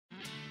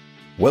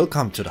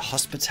Welcome to the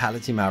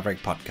Hospitality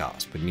Maverick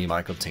podcast with me,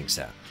 Michael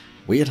Tingsager.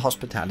 We at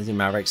Hospitality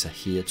Mavericks are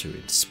here to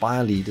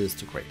inspire leaders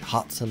to create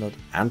heart-centered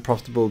and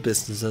profitable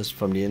businesses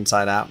from the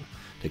inside out,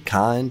 the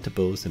kind that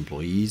both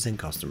employees and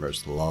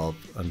customers love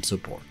and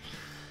support.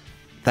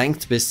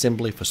 Thanks to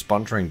BizSimply for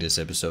sponsoring this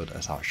episode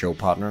as our show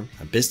partner.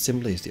 And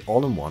BizSimply is the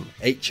all-in-one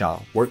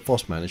HR,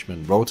 workforce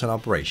management, road and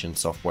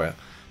operations software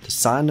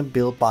designed and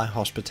built by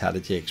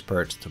hospitality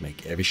experts to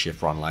make every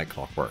shift run like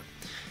clockwork.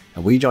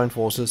 And we join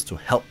forces to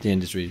help the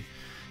industry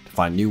to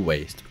find new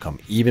ways to become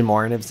even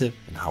more innovative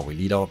in how we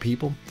lead our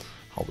people,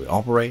 how we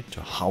operate, to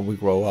how we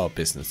grow our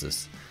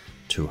businesses,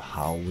 to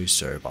how we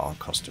serve our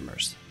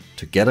customers.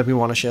 Together we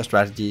want to share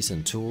strategies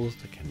and tools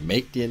that can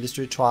make the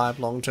industry thrive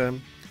long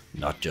term,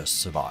 not just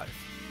survive.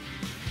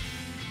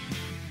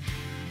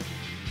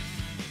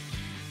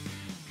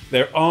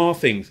 There are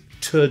things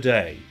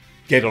today.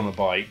 Get on a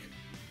bike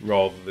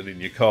rather than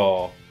in your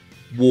car.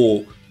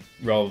 Walk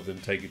rather than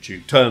take a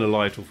tube. Turn a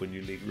light off when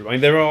you leave the room. I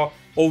mean, there are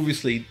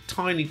obviously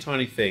tiny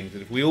things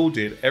that if we all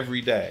did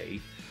every day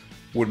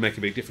would make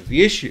a big difference.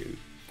 The issue,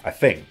 I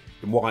think,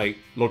 and why a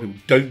lot of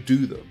people don't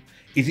do them,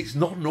 is it's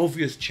not an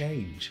obvious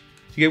change.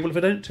 So you go, well, if I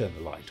don't turn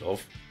the light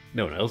off,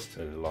 no one else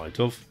turns the light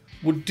off.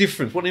 What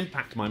difference, what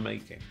impact am I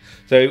making?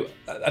 So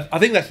I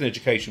think that's an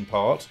education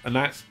part, and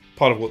that's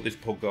part of what this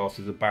podcast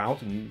is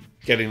about, and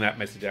getting that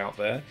message out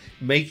there,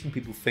 making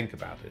people think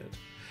about it.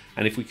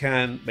 And if we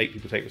can, make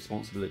people take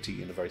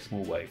responsibility in a very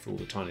small way for all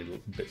the tiny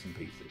little bits and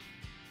pieces.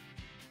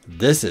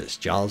 This is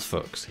Giles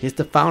Fuchs. He's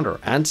the founder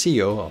and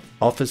CEO of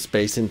Office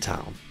Space in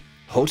Town,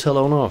 hotel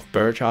owner of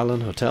Burgh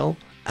Island Hotel,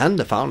 and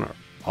the founder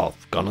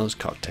of Gunner's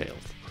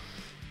Cocktails.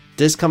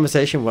 This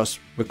conversation was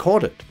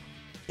recorded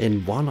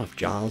in one of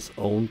Giles'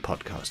 own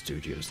podcast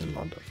studios in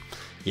London.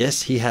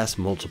 Yes, he has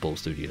multiple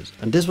studios,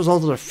 and this was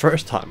also the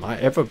first time I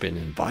ever been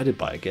invited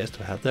by a guest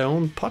to have their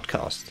own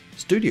podcast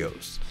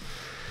studios.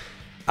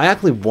 I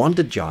actually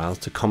wanted Giles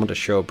to come on the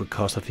show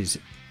because of his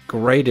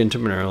great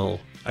entrepreneurial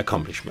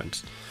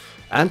accomplishments,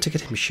 and to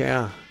get him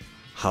share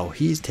how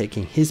he's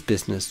taking his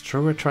business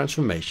through a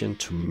transformation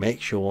to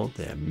make sure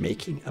they're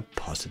making a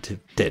positive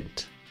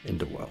dent in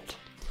the world.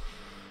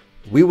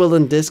 We will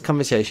in this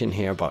conversation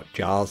hear about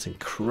Giles'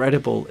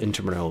 incredible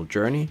entrepreneurial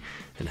journey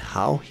and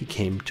how he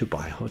came to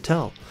buy a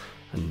hotel,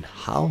 and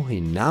how he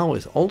now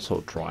is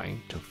also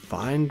trying to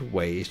find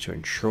ways to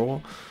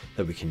ensure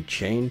that we can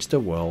change the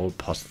world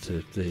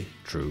positively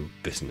through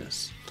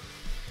business.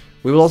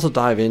 We will also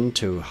dive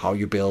into how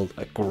you build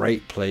a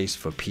great place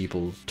for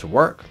people to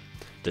work,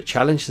 the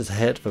challenges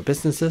ahead for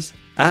businesses,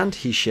 and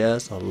he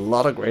shares a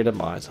lot of great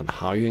advice on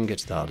how you can get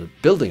started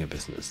building a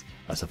business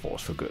as a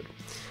force for good.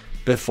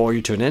 Before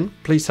you tune in,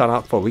 please sign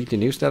up for a weekly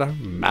newsletter,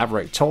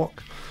 Maverick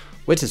Talk,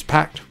 which is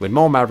packed with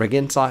more Maverick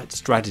insights,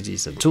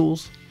 strategies and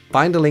tools.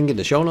 Find the link in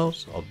the show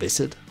notes or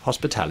visit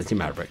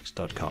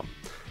hospitalitymavericks.com.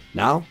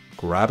 Now,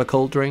 grab a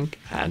cold drink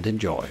and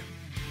enjoy.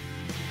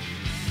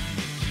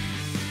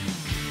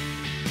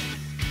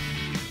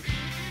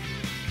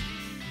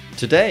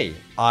 Today,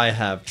 I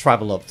have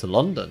traveled up to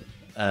London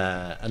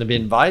and I've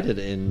been invited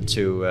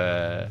into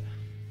a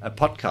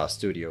podcast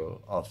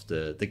studio of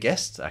the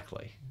guests,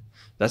 actually.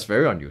 That's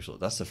very unusual.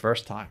 That's the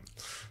first time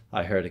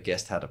I heard a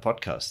guest had a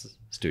podcast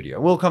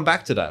studio. We'll come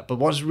back to that. But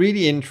what's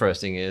really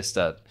interesting is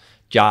that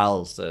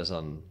Giles is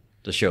on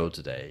the show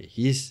today.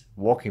 He's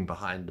walking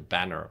behind the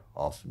banner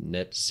of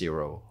Net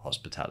Zero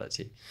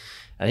Hospitality.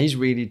 And he's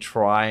really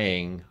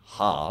trying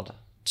hard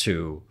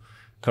to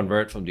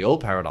convert from the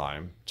old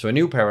paradigm to a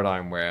new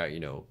paradigm where,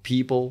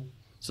 people,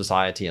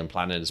 society, and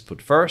planet is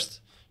put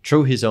first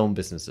through his own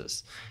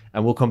businesses.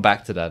 And we'll come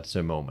back to that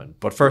in a moment.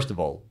 But first of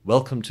all,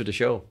 welcome to the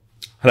show.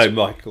 Hello,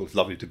 Michael. It's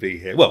lovely to be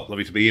here. Well,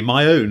 lovely to be in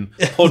my own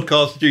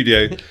podcast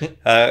studio.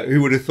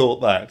 Who would have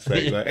thought that? So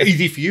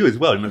easy for you as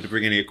well. You don't have to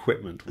bring any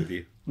equipment with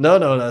you. No,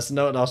 that's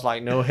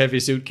like no heavy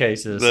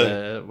suitcases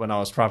when I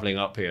was traveling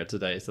up here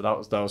today. So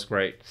that was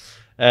great.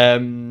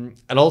 And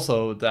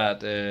also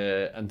that,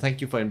 and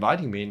thank you for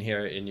inviting me in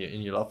here in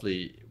your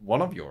lovely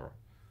one of your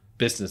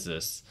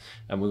businesses.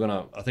 And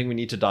I think we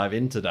need to dive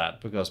into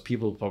that because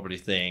people probably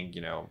think,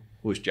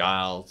 who's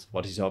Giles,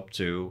 what he's up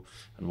to,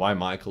 and why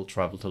Michael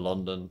traveled to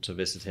London to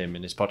visit him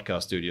in his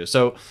podcast studio.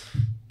 So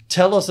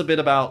tell us a bit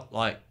about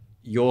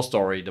your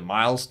story, the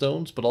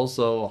milestones, but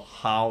also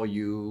how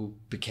you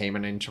became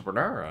an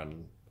entrepreneur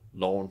and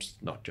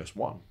launched not just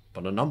one,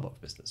 but a number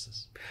of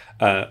businesses.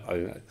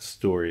 The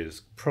story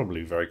is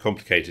probably very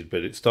complicated,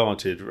 but it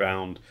started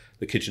around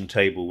the kitchen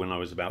table when I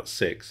was about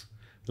 6.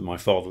 And my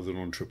father was an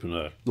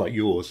entrepreneur like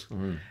yours.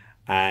 Mm.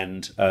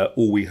 And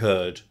all we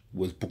heard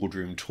was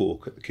boardroom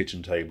talk at the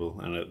kitchen table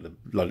and at the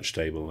lunch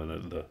table and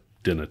at the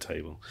dinner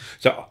table.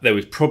 So there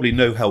was probably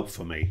no help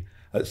for me.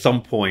 At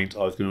some point, I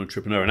was going to be an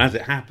entrepreneur. And as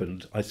it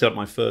happened, I set up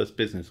my first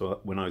business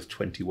when I was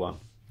 21.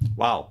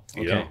 Wow.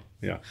 Okay.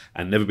 Yeah.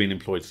 And never been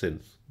employed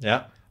since.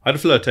 Yeah. I had a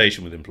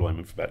flirtation with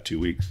employment for about 2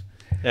 weeks.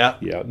 Yeah.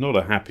 Yeah. Not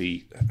a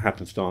happy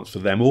happenstance for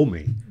them or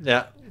me.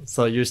 Yeah.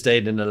 So you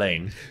stayed in the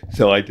lane.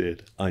 So I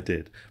did.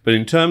 But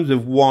in terms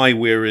of why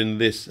we're in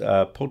this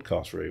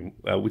podcast room,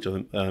 which I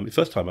think the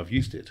first time I've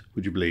used it,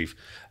 would you believe?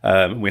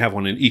 We have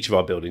one in each of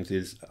our buildings.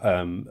 Is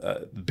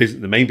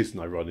the main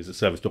business I run is a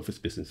serviced office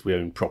business. We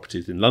own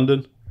properties in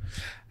London,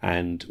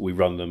 and we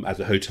run them as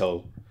a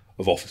hotel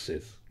of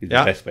offices. Is the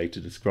best way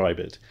to describe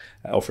it,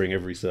 offering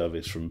every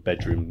service from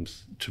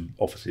bedrooms to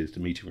offices to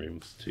meeting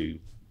rooms to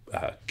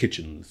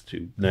kitchens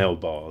to nail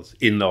bars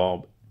in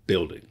our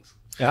buildings.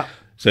 Yeah.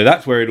 So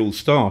that's where it all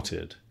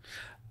started.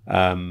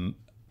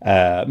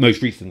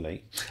 Most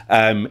recently,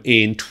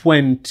 in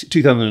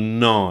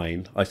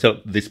 2009, I set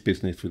up this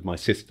business with my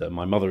sister.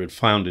 My mother had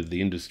founded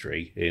the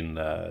industry in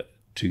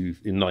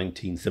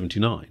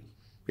 1979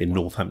 in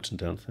Northampton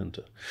Town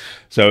Centre.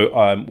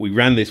 So we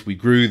ran this, we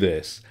grew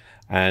this,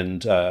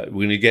 and we're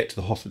going to get to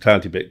the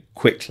hospitality bit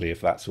quickly, if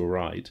that's all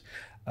right.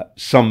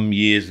 Some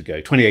years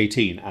ago,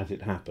 2018, as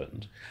it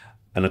happened,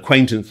 an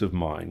acquaintance of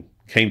mine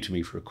came to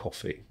me for a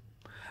coffee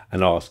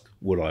and asked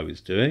what I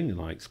was doing,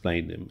 and I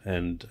explained him.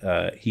 And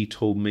he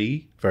told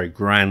me very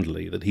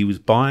grandly that he was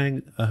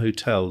buying a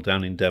hotel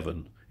down in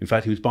Devon. In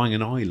fact, he was buying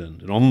an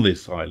island, and on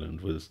this island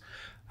was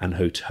an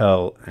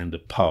hotel and a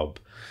pub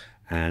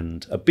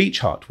and a beach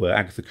hut where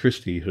Agatha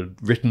Christie had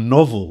written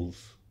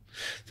novels.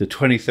 It's a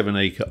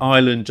 27-acre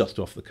island just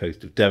off the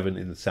coast of Devon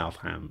in the South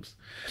Hams.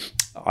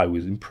 I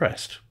was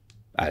impressed,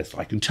 as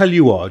I can tell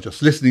you are,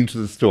 just listening to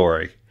the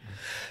story.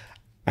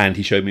 And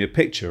he showed me a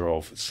picture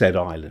of said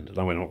island. And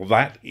I went, well,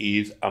 that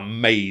is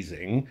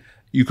amazing.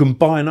 You can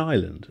buy an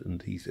island.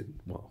 And he said,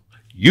 well,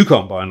 you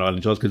can't buy an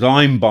island, Charles, because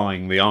I'm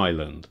buying the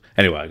island.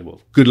 Anyway,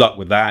 well, good luck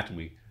with that. And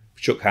we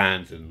shook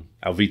hands and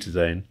Auf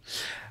Wiedersehen.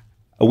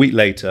 A week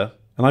later,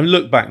 and I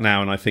look back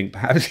now and I think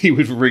perhaps he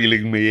was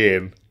reeling me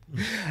in.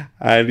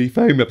 And he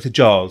phoned me up and said,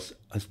 Giles,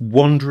 I was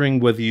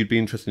wondering whether you'd be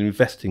interested in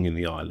investing in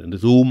the island,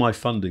 as all my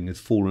funding has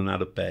fallen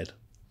out of bed.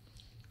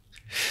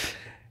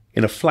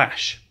 In a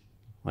flash,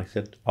 I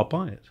said, I'll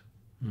buy it.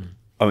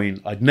 I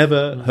mean, I'd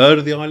never heard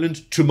of the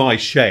island. To my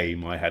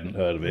shame, I hadn't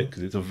heard of it,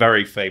 because it's a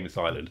very famous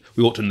island.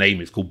 We ought to name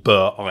it. It's called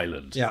Burgh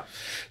Island. Yeah.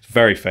 It's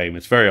very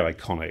famous, very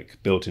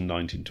iconic, built in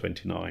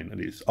 1929,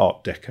 and it's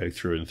Art Deco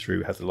through and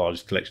through. It has the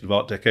largest collection of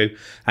Art Deco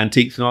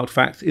antiques and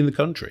artifacts in the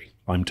country,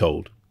 I'm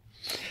told.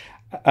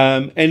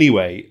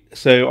 Anyway,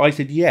 so I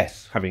said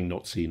yes, having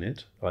not seen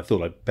it. I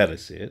thought I'd better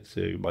see it.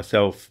 So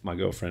myself, my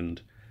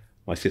girlfriend,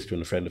 my sister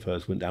and a friend of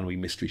hers went down and we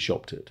mystery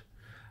shopped it.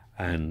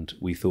 And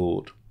we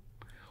thought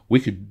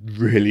we could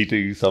really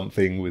do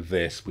something with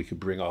this. We could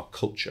bring our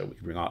culture, we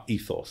could bring our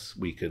ethos,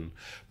 we can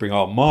bring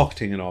our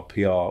marketing and our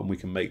PR, and we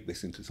can make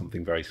this into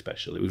something very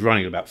special. It was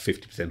running about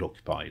 50%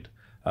 occupied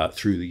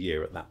through the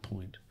year at that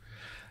point.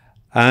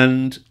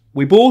 And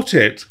we bought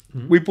it.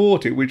 We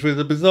bought it, which was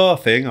a bizarre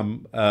thing.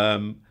 I'm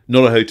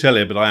not a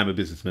hotelier, but I am a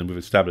businessman. We've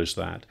established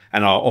that.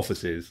 And our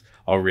offices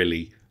are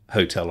really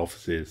hotel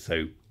offices.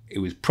 So it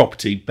was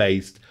property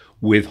based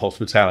with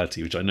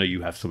hospitality, which I know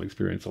you have some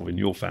experience of in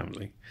your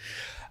family.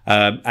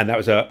 And that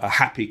was a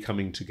happy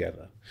coming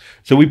together.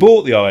 So we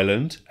bought the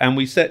island and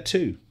we set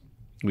to.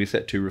 We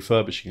set to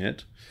refurbishing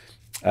it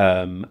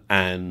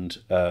and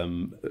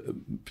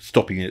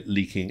stopping it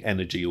leaking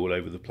energy all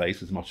over the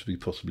place as much as we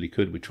possibly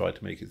could. We tried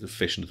to make it as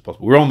efficient as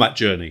possible. We're on that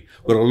journey.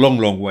 We've got a long,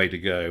 long way to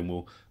go, and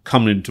we'll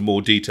come into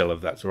more detail, if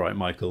that's all right,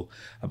 Michael,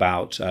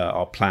 about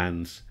our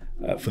plans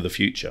for the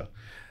future.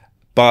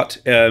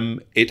 But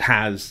it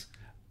has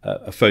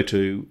a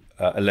photo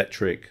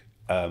electric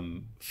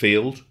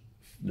field.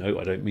 No,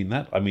 I don't mean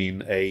that. I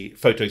mean a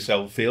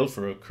photocell field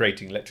for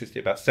creating electricity.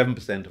 About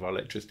 7% of our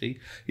electricity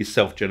is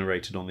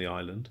self-generated on the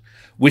island,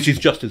 which is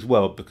just as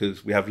well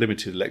because we have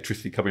limited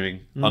electricity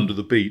coming under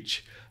the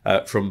beach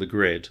from the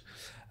grid.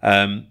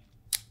 And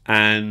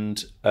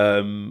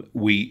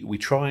we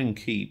try and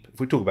keep, if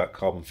we talk about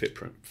carbon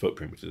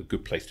footprint, which is a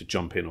good place to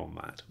jump in on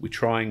that, we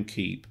try and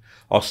keep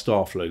our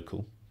staff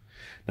local.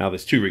 Now,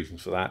 there's two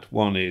reasons for that.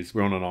 One is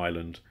we're on an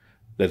island.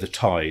 There's a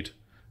tide,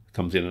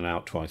 comes in and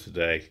out twice a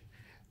day.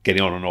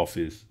 Getting on and off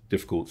is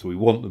difficult, so we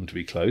want them to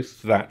be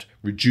close. That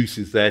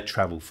reduces their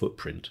travel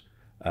footprint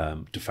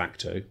de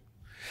facto.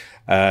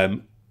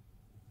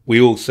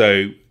 We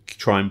also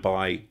try and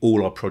buy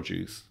all our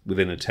produce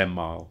within a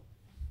 10-mile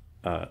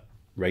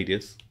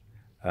radius.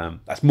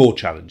 That's more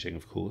challenging,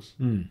 of course.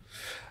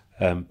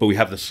 But we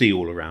have the sea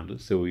all around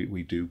us, so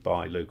we do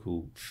buy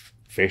local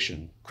fish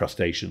and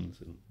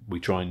crustaceans, and we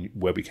try and,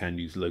 where we can,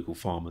 use local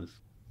farmers.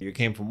 You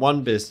came from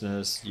one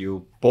business,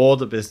 you bought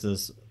the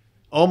business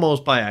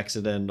almost by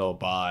accident, or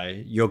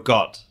by your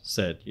gut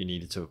said you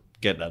needed to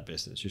get that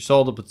business. You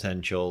saw the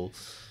potential,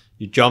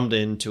 you jumped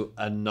into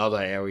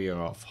another area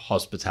of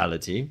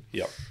hospitality.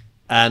 Yeah.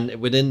 And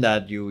within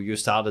that, you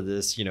started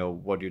this,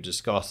 what you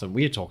discussed and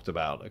we talked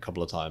about a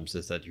couple of times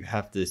is that you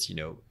have this,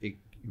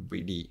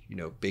 really,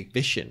 big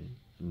vision,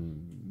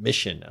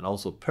 mission, and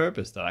also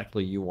purpose that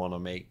actually you want to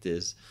make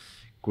this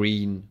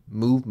green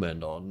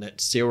movement or net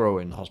zero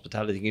in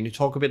hospitality. Can you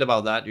talk a bit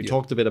about that? You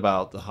talked a bit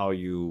about how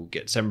you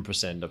get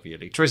 7% of your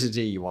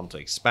electricity. You want to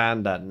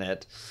expand that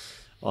net.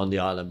 on the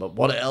island. But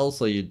what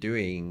else are you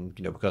doing?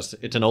 You know, because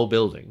it's an old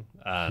building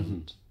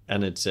and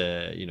it's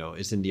you know,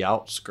 it's in the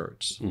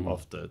outskirts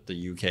of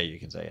the UK, you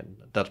can say, and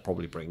that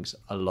probably brings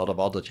a lot of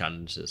other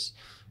challenges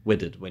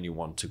with it when you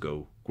want to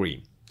go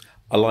green.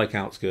 I like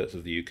outskirts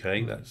of the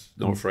UK. That's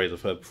not a phrase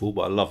I've heard before,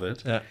 but I love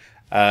it.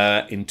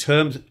 Yeah. In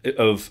terms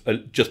of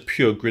just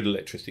pure grid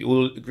electricity,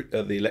 all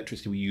the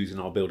electricity we use in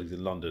our buildings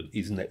in London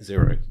is net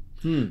zero.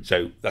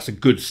 So that's a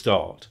good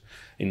start.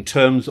 In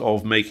terms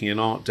of making an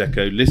Art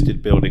Deco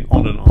listed building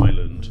on an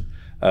island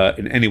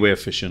in any way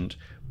efficient,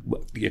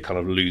 well, you're kind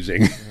of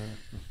losing.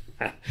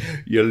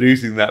 You're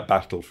losing that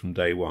battle from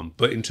day one.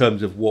 But in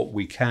terms of what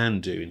we can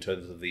do, in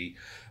terms of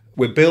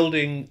we're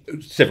building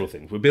several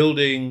things. We're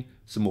building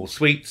some more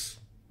suites.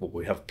 Well,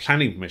 we have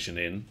planning permission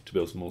in to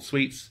build some more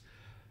suites.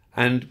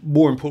 And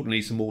more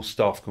importantly, some more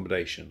staff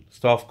accommodation.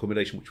 Staff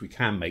accommodation which we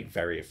can make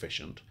very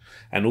efficient.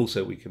 And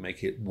also we can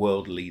make it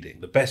world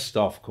leading. The best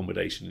staff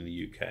accommodation in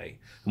the UK.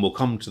 And we'll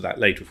come to that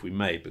later if we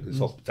may, because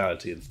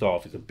hospitality and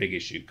staff is a big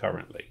issue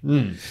currently.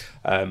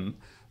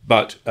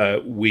 But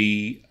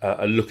we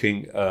are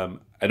looking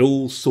at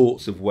all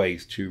sorts of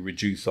ways to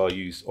reduce our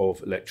use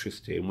of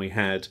electricity. And we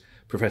had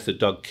Professor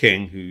Doug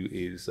King, who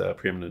is a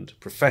preeminent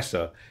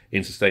professor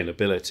in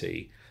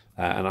sustainability,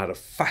 and I had a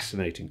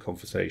fascinating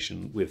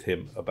conversation with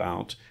him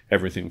about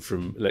everything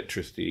from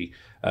electricity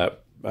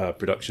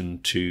production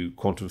to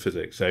quantum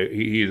physics. So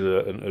he is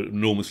an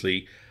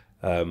enormously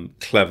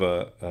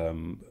clever,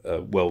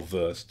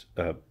 well-versed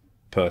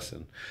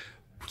person.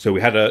 So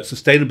we had a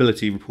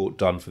sustainability report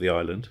done for the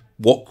island.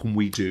 What can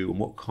we do and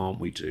what can't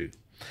we do?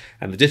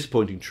 And the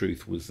disappointing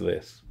truth was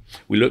this.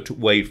 We looked at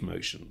wave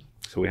motion.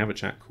 So we have a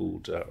chap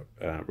called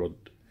Rod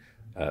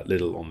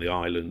Liddell on the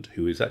island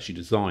who has actually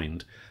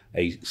designed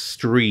a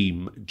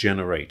stream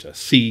generator,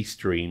 sea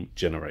stream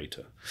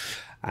generator.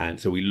 And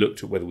so we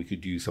looked at whether we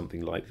could use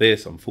something like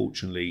this.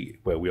 Unfortunately,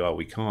 where we are,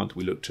 we can't.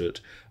 We looked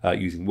at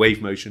using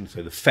wave motion,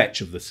 so the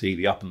fetch of the sea,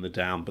 the up and the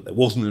down, but there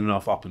wasn't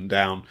enough up and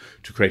down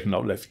to create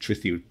enough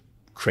electricity,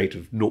 create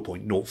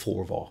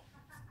 0.04 of our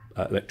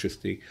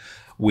electricity.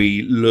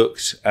 We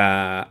looked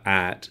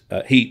at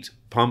heat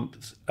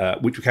pumps,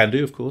 which we can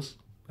do, of course,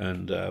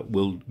 and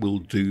we'll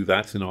do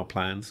that in our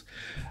plans.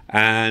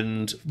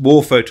 And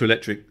more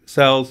photoelectric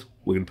cells.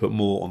 We're going to put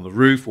more on the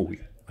roof, or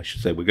I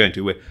should say we're going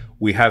to.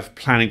 We have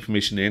planning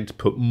permission in to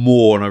put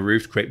more on our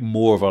roof, to create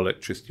more of our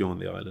electricity on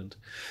the island.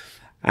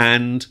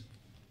 And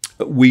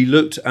we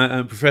looked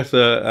at,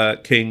 Professor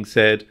King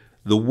said,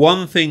 the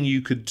one thing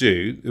you could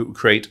do that would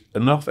create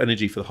enough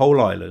energy for the whole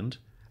island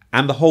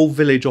and the whole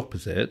village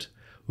opposite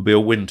would be a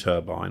wind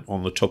turbine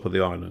on the top of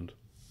the island.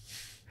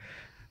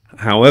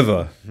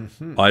 However,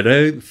 I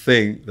don't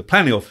think the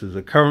planning officers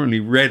are currently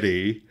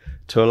ready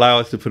to allow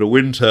us to put a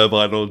wind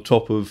turbine on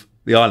top of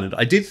the island.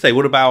 I did say,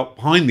 what about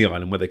behind the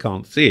island where they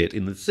can't see it,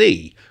 in the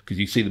sea? Because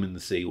you see them in the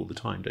sea all the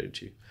time,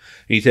 don't you?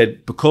 And he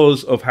said,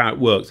 because of how it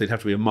works, they'd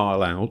have to be a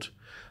mile out,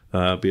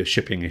 be a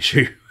shipping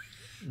issue,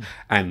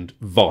 and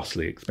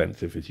vastly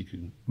expensive, as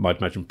you might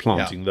imagine,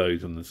 planting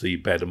those on the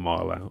seabed a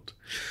mile out.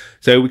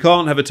 So we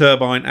can't have a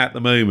turbine at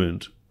the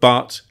moment,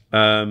 but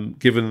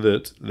given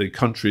that the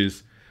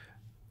country's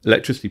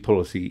electricity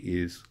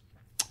policy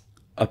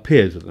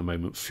appears at the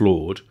moment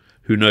flawed,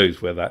 who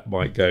knows where that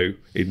might go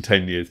in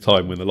 10 years'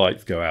 time when the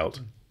lights go out.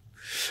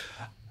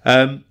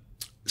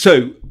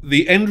 So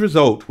the end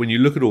result, when you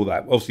look at all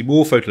that, obviously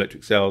more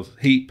photoelectric cells,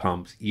 heat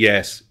pumps,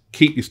 yes.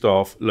 Keep your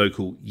staff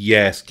local,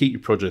 yes. Keep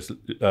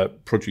your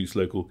produce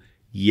local,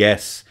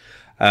 yes.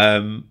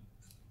 It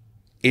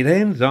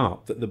ends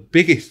up that the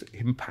biggest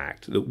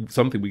impact, that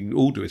something we can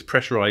all do, is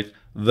pressurise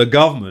the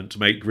government to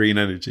make green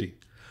energy,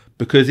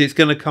 because it's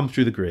going to come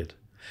through the grid.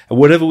 And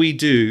whatever we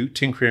do,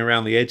 tinkering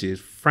around the edges,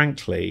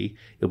 frankly,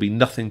 it'll be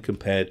nothing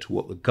compared to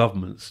what the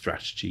government's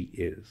strategy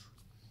is.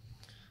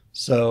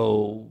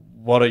 So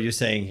what are you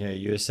saying here?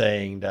 You're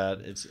saying that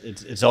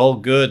it's all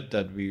good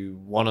that we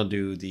want to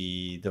do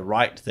the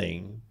right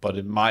thing, but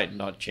it might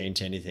not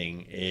change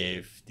anything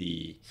if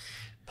the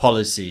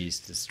policies,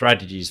 the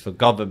strategies for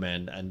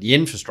government and the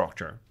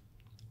infrastructure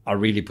are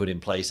really put in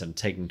place and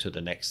taken to the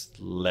next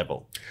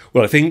level.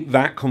 Well, I think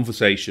that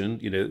conversation,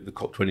 the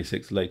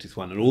COP26, the latest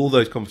one, and all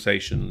those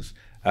conversations,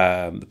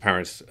 the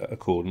Paris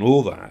Accord and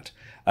all that,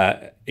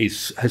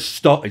 is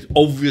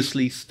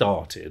obviously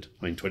started.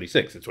 I mean,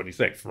 26, it's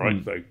 26,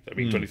 right? So,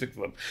 26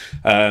 of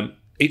them.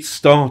 It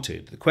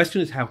started. The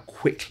question is how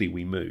quickly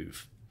we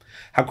move.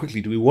 How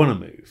quickly do we want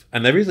to move?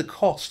 And there is a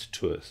cost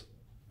to us.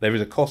 There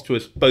is a cost to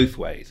us both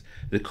ways.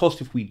 The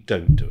cost if we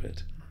don't do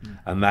it,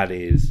 and that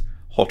is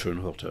hotter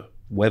and hotter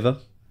weather,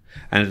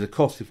 and there's a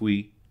cost if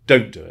we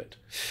don't do it,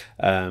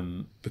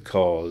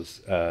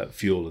 because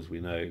fuel, as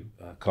we know,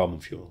 carbon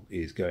fuel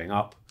is going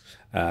up,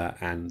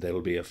 and there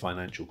will be a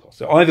financial cost.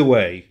 So either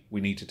way, we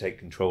need to take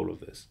control of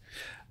this.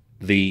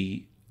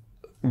 The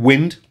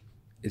wind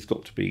has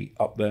got to be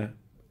up there.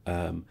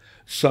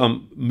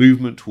 Some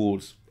movement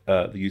towards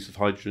the use of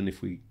hydrogen,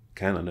 if we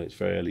can. I know it's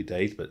very early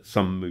days, but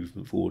some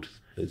movement forward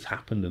has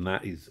happened, and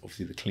that is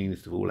obviously the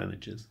cleanest of all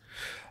energies.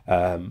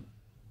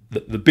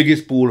 The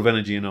biggest ball of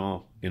energy in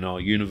our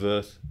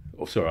universe,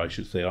 or sorry, I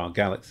should say our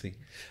galaxy,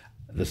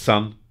 the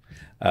sun,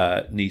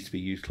 needs to be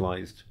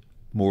utilised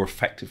more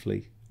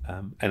effectively.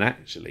 And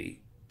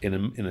actually, in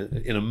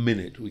a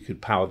minute, we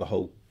could power the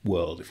whole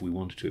world if we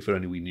wanted to, if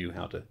only we knew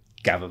how to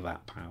gather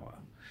that power.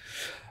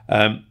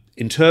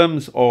 In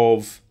terms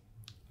of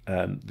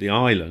the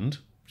island,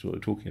 which is what we're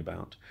talking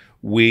about,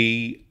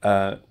 we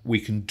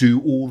can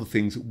do all the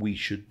things that we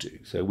should do.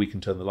 So we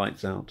can turn the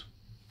lights out.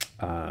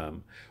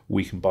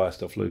 We can buy our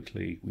stuff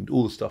locally. We can do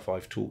all the stuff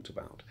I've talked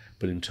about.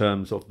 But in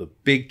terms of the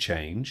big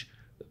change,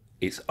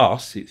 it's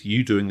us, it's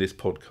you doing this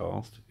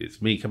podcast,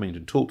 it's me coming to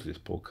talk to this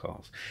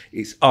podcast,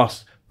 it's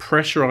us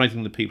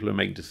pressurising the people who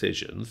make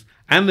decisions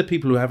and the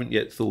people who haven't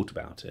yet thought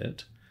about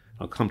it,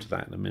 I'll come to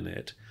that in a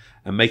minute,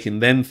 and making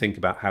them think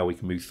about how we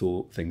can move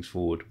things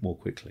forward more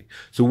quickly.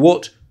 So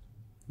what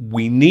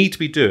we need to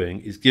be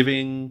doing is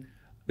giving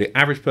the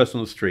average person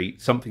on the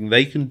street something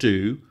they can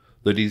do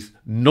that is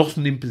not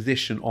an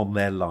imposition on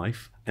their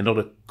life and not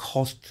a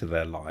cost to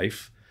their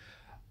life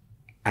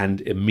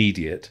and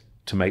immediate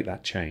to make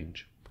that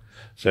change.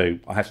 So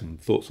I have some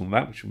thoughts on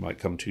that, which we might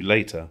come to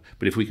later.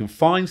 But if we can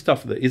find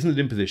stuff that isn't an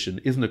imposition,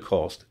 isn't a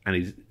cost, and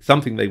is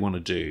something they want to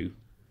do,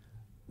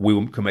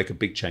 we can make a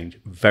big change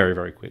very,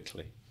 very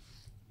quickly.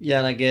 Yeah,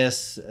 and I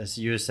guess, as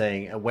you're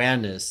saying,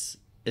 awareness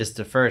is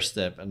the first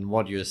step. And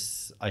what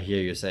I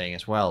hear you saying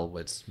as well,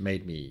 which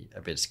made me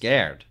a bit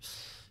scared,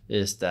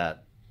 is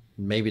that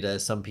maybe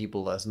there's some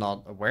people that's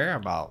not aware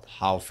about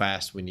how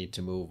fast we need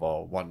to move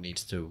or what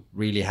needs to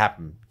really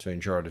happen to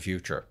ensure the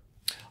future.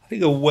 I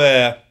think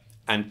aware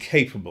and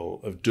capable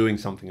of doing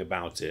something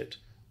about it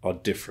are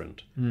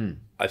different.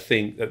 I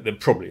think that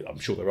I'm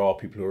sure there are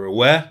people who are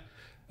aware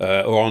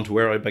or aren't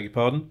aware, I beg your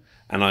pardon,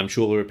 and I'm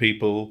sure there are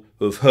people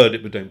who have heard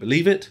it but don't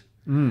believe it,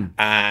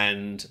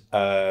 and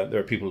there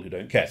are people who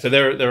don't care. So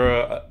there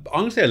are,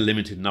 I'm going to say a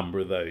limited number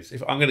of those.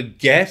 If I'm going to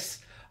guess,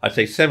 I'd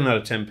say 7 out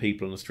of 10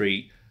 people on the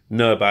street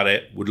know about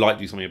it, would like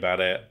to do something about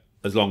it,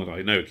 as long as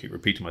I know, keep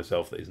repeating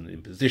myself, that isn't an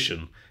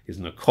imposition,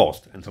 isn't a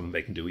cost, and something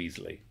they can do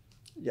easily.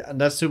 Yeah,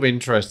 and that's super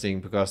interesting,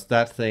 because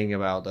that thing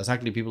about there's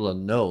actually people that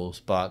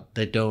knows, but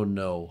they don't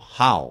know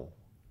how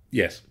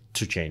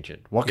to change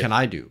it. What can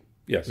I do?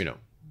 Yes.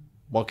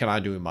 What can I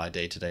do in my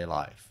day-to-day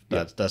life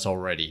that's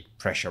already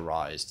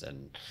pressurized,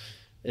 and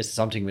it's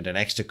something with an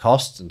extra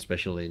cost, and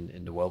especially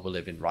in the world we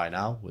live in right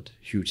now with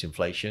huge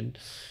inflation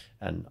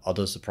and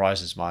other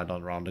surprises might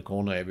not around the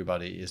corner.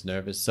 Everybody is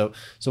nervous. So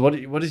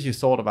what is your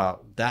thought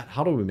about that?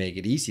 How do we make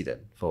it easy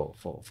then for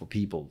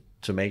people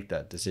to make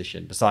that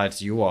decision?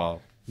 Besides, you are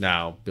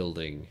now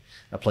building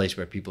a place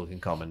where people can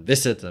come and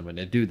visit, and when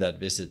they do that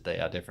visit, they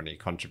are definitely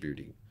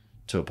contributing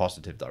to a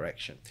positive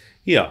direction.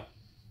 Yeah,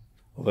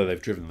 although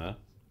they've driven there.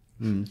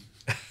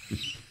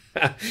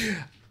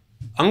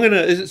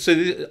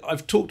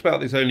 I've talked about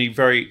this only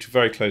to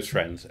very close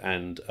friends,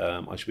 and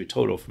I should be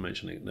told off for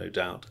mentioning it, no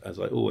doubt, as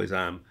I always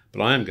am,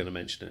 but I am going to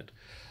mention it.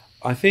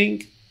 I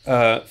think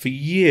for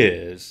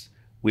years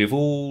we've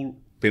all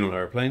been on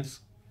aeroplanes.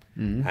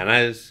 And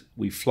as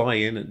we fly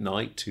in at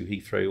night to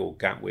Heathrow or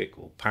Gatwick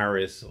or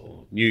Paris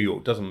or New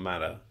York, doesn't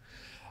matter,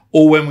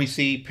 or when we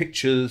see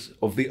pictures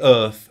of the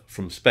Earth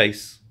from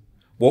space,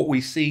 what we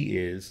see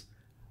is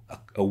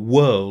a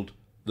world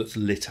that's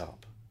lit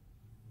up.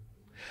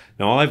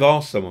 Now, I've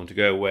asked someone to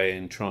go away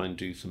and try and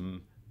do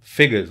some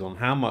figures on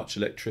how much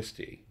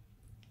electricity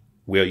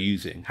we are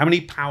using, how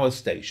many power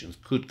stations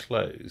could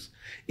close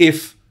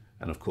if,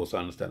 and of course I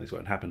understand this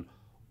won't happen,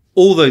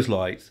 all those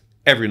lights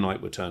every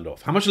night were turned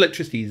off. How much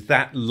electricity is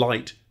that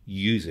light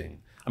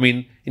using? I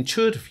mean,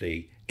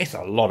 intuitively, it's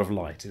a lot of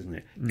light, isn't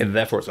it? And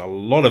therefore, it's a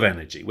lot of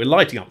energy. We're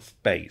lighting up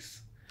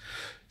space.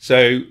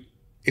 So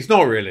it's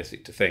not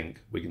realistic to think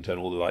we can turn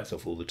all the lights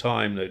off all the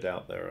time. No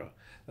doubt there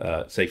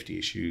are safety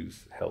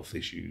issues, health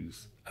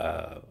issues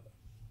that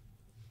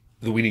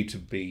we need to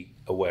be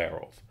aware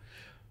of.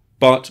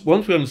 But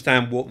once we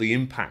understand what the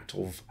impact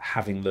of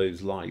having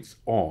those lights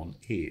on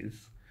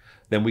is,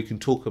 then we can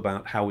talk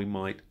about how we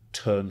might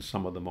turn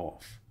some of them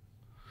off,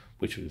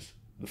 which was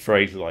the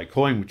phrase that I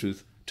coined, which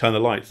was turn the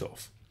lights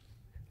off.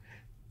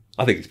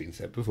 I think it's been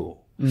said before.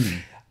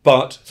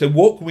 But so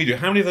what can we do?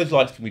 How many of those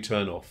lights can we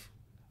turn off?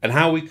 And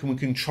how can we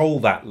control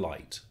that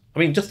light? I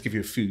mean, just to give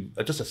you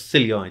just a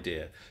silly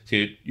idea.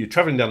 So you're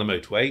traveling down the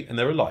motorway and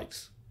there are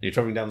lights. You're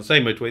traveling down the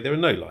same motorway, there are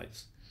no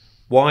lights.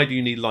 Why do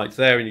you need lights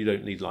there and you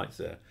don't need lights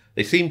there?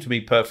 They seem to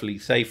me perfectly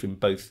safe in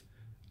both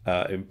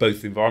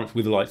environments,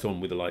 with the lights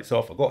on, with the lights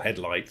off. I've got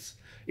headlights.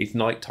 It's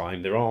night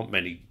time. There aren't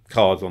many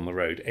cars on the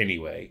road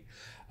anyway.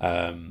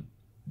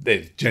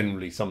 There's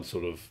generally some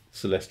sort of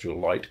celestial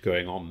light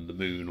going on the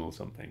moon or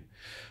something.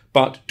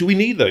 But do we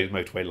need those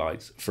motorway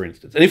lights, for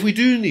instance? And if we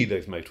do need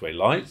those motorway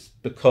lights,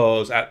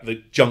 because at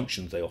the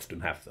junctions they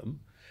often have them,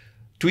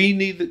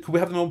 could we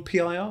have them on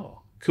PIR?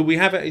 Could we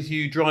have it as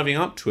you driving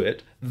up to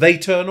it, they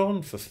turn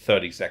on for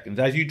 30 seconds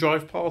as you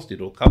drive past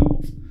it or come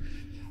off?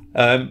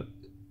 I'm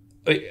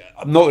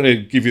not going to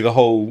give you the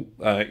whole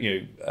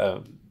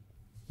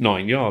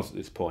 9 yards at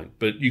this point,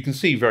 but you can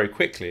see very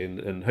quickly,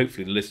 and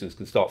hopefully the listeners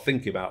can start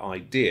thinking about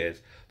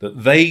ideas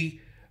that they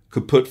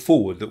could put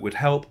forward that would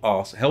help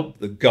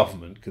the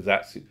government, because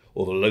that's,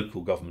 or the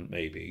local government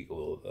maybe,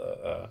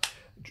 or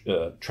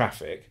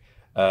traffic,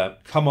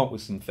 come up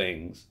with some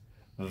things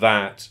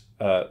that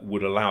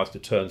would allow us to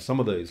turn some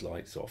of those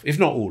lights off, if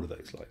not all of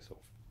those lights off.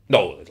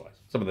 Not all of those lights,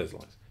 some of those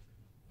lights.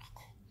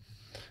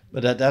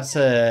 But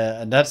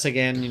that's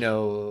again,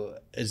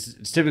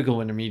 it's typical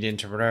when you meet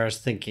entrepreneurs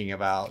thinking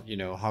about,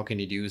 how can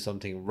you do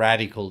something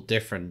radical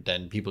different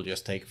than people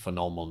just take for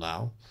normal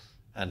now,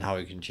 and how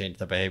you can change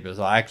the behavior.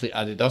 So actually,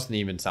 and it doesn't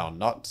even sound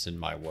nuts in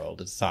my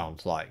world. It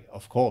sounds like,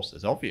 of course,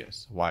 it's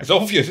obvious. Why? It's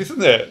obvious,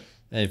 isn't it?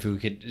 If we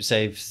could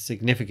save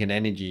significant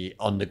energy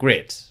on the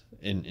grid,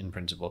 in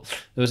principle.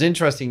 It was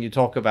interesting, you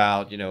talk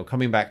about,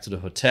 coming back to the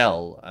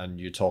hotel, and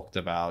you talked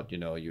about,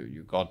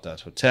 you got that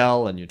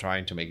hotel and you're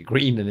trying to make it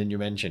green, and then you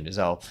mentioned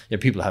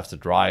people have to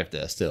drive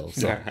there still.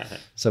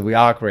 So we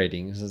are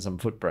creating some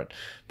footprint.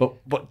 But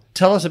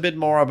tell us a bit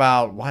more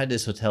about why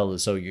this hotel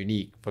is so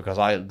unique, because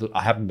I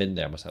haven't been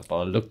there myself,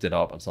 but I looked it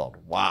up and thought,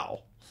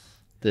 wow,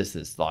 this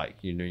is like,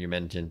 you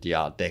mentioned the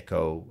Art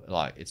Deco,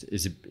 like it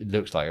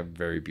looks like a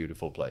very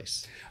beautiful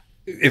place.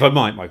 If I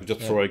might, Michael,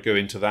 just before I go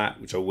into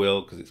that, which I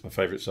will, because it's my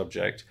favourite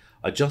subject,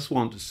 I just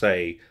want to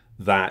say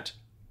that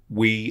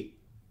we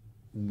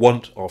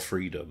want our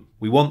freedom.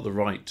 We want the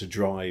right to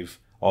drive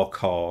our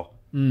car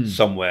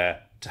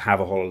somewhere to have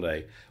a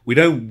holiday. We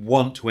don't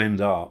want to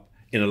end up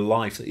in a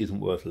life that isn't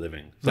worth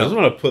living. So I just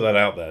want to put that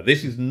out there.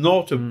 This is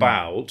not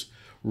about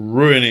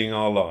ruining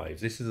our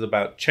lives. This is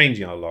about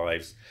changing our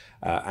lives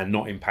and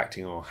not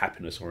impacting our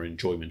happiness or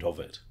enjoyment of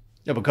it.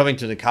 Yeah, but coming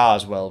to the car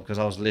as well, because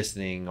I was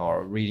listening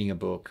or reading a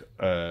book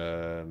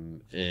earlier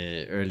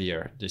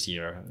this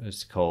year.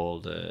 It's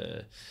called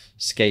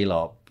Scale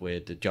Up,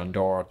 with John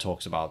Doerr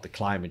talks about the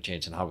climate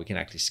change and how we can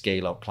actually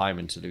scale up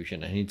climate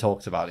solution. And he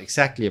talks about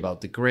exactly about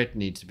the grid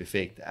needs to be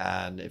fixed.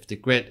 And if the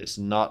grid is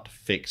not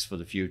fixed for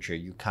the future,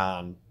 you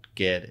can't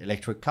get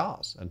electric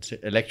cars. And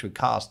electric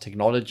cars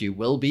technology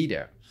will be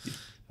there. Yeah.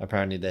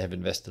 Apparently they have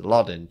invested a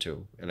lot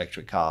into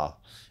electric car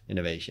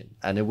innovation,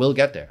 and it will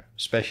get there,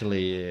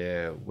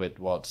 especially with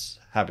what's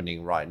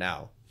happening right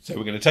now. So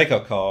we're going to take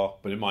our car,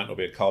 but it might not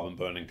be a carbon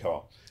burning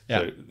car.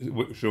 Yeah.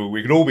 So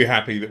we can all be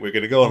happy that we're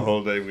going to go on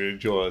holiday, we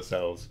enjoy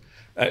ourselves,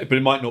 but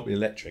it might not be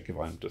electric. If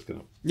I'm just going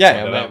to put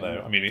that out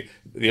there, I mean,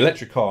 the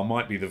electric car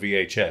might be the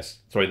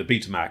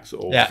Betamax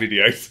or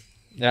videos.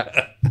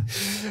 Yeah.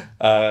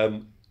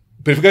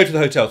 But if we go to the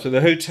hotel, so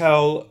the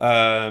hotel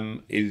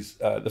is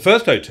the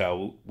first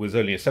hotel was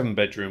only a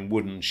 7-bedroom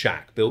wooden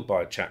shack built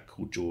by a chap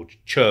called George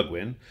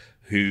Churgwin,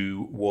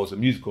 who was a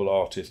musical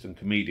artist and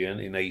comedian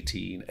in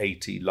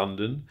 1880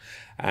 London,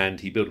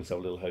 and he built himself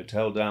a little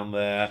hotel down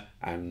there,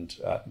 and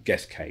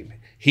guests came.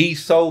 He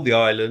sold the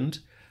island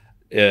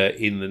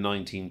in the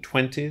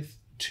 1920s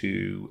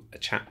to a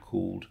chap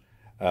called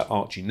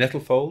Archie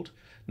Nettlefold.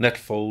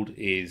 Nettlefold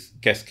is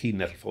Guest-Key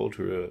Nettlefold,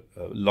 who are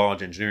a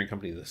large engineering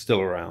company that's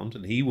still around,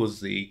 and he was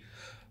the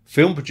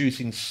film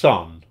producing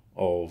son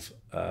of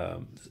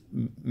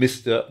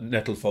Mr.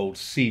 Nettlefold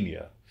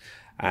Sr.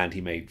 And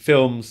he made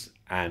films,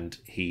 and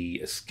he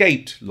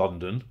escaped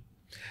London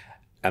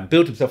and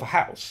built himself a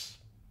house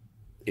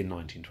in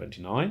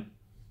 1929,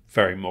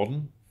 very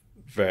modern,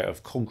 very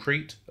of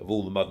concrete, of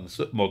all the modern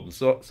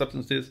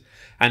substances,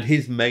 and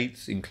his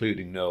mates,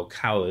 including Noel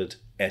Coward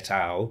et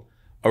al.,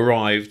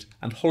 arrived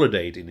and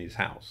holidayed in his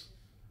house.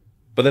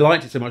 But they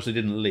liked it so much they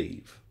didn't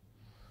leave.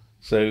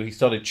 So he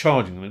started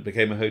charging them, and it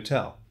became a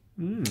hotel.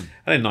 And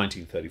in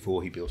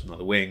 1934 he built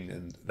another wing,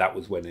 and that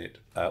was when it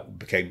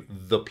became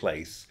the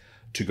place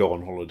to go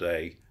on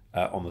holiday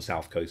on the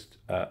south coast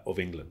of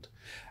England.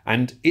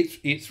 And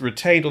it's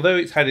retained, although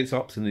it's had its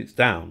ups and its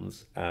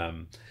downs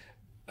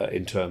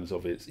in terms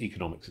of its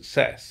economic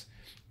success,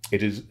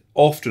 it has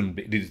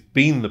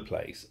been the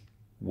place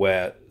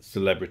where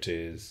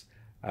celebrities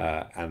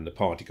and the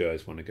party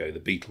goers want to go. The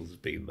Beatles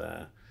have been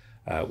there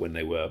when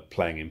they were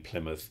playing in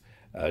Plymouth.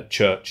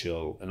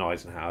 Churchill and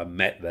Eisenhower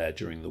met there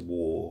during the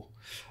war.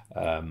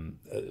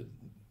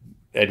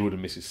 Edward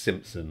and Mrs.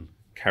 Simpson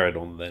carried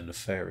on their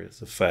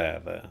nefarious affair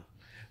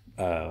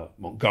there.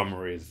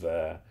 Montgomery is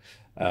there.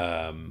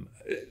 The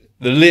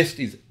list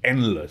is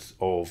endless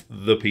of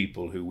the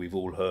people who we've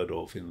all heard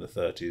of in the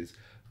 30s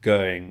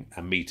going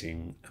and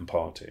meeting and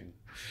partying.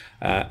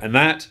 And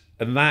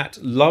that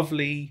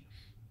lovely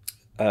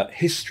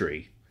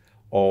history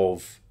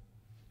of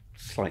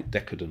slight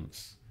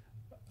decadence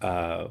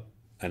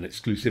and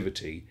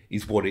exclusivity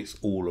is what it's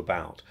all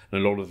about.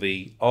 And a lot of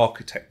the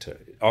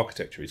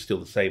architecture is still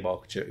the same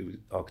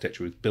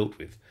architecture it was built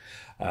with.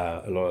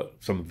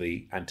 Some of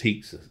the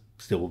antiques are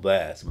still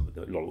there.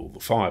 A lot of the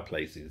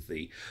fireplaces,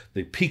 the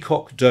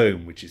Peacock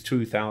Dome, which is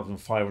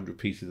 2,500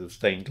 pieces of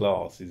stained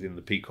glass, is in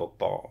the Peacock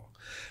Bar.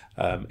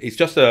 It's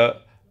just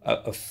a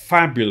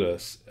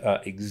fabulous,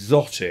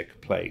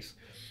 exotic place.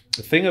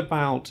 The thing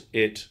about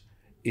it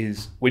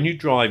is when you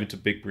drive into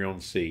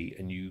Bigby-on-Sea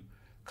and you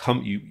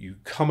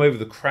come over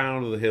the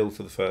crown of the hill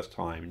for the first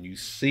time and you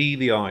see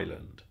the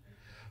island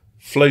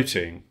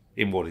floating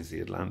in what is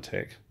the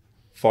Atlantic,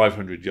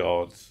 500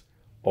 yards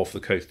off the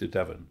coast of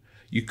Devon,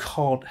 you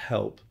can't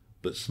help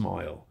but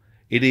smile.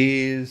 It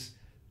is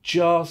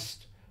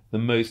just the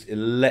most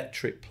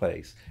electric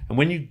place. And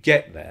when you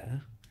get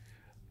there,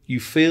 you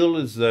feel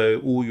as though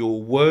all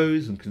your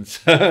woes and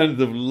concerns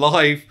of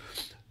life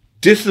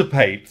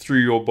dissipate through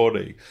your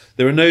body.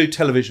 There are no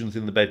televisions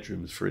in the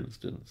bedrooms, for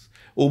instance.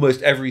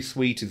 Almost every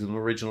suite is an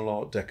original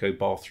Art Deco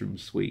bathroom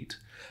suite.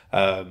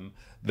 I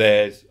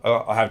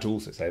have to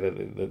also say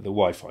that the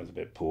Wi-Fi is a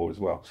bit poor as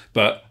well.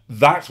 But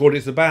that's what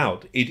it's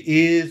about. It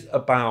is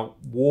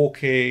about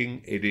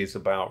walking. It is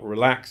about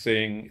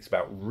relaxing. It's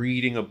about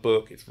reading a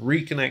book. It's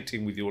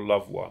reconnecting with your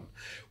loved one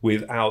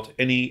without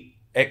any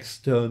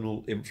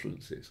external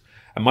influences.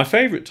 And my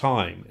favourite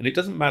time, and it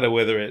doesn't matter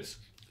whether it's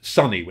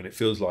sunny when it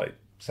feels like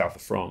south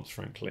of France,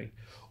 frankly,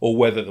 or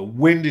whether the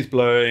wind is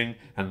blowing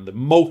and the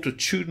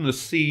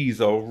multitudinous seas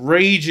are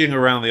raging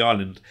around the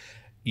island,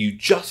 you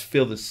just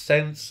feel the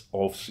sense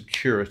of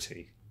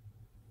security.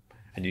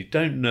 And you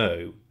don't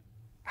know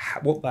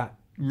what that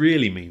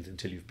really means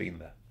until you've been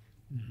there.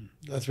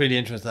 That's really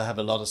interesting to have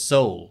a lot of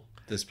soul,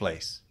 this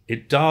place.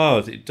 It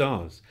does.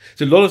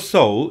 So a lot of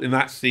soul, and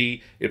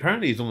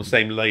apparently is on the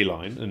same ley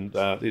line, and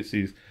this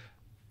is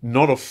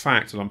not a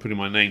fact that I'm putting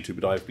my name to,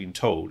 but I've been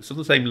told. It's on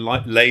the same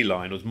ley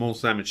line as Mont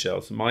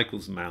Saint-Michel, St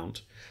Michael's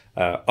Mount,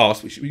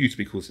 which used to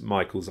be called St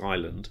Michael's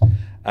Island,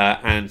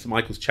 and St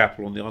Michael's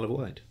Chapel on the Isle of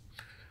Wight.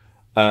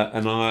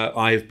 And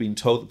I have been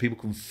told that people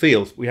can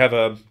feel. We have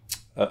a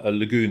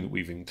lagoon that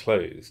we've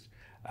enclosed.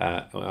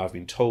 I've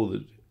been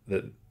told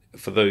that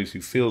for those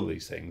who feel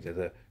these things, there's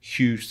a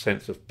huge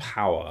sense of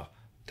power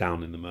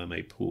down in the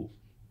mermaid pool.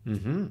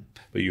 Mm-hmm.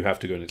 But you have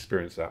to go and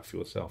experience that for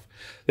yourself.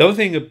 The other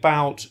thing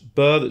about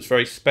Burgh that's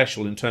very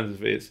special in terms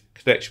of its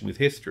connection with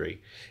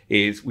history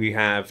is we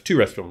have 2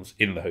 restaurants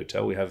in the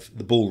hotel. We have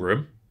the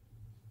Ballroom,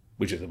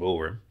 which is a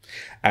ballroom,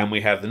 and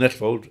we have the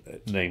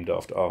Netherfold, named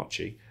after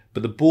Archie.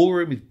 But the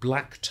Ballroom is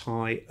black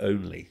tie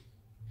only.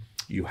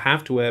 You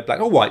have to wear black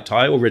or white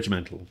tie or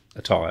regimental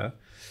attire.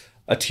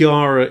 A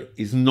tiara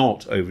is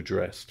not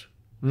overdressed.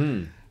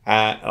 And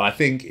I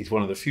think it's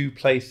one of the few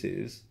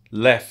places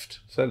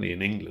left, certainly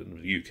in England,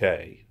 the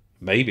UK,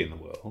 maybe in the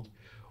world,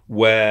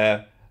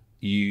 where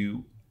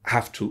you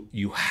have to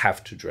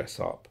dress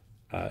up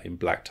in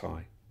black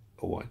tie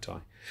or white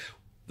tie.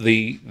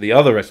 The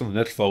other restaurant, the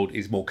Netherfold,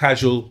 is more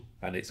casual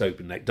and it's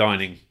open neck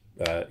dining.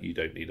 You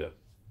don't need a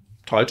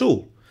tie at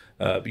all,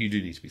 but you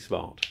do need to be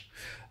smart.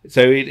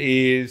 So it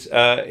is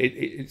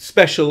it's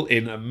special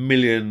in a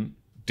million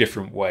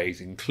different ways,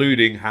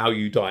 including how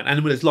you dine.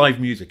 And there's live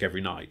music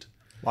every night.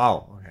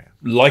 Wow. Okay.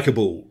 Like a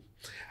ball.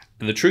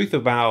 And the truth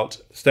about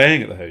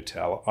staying at the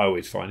hotel, I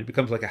always find it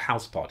becomes like a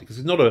house party, because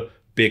it's not a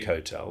big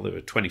hotel. There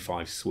are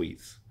 25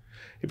 suites.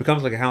 It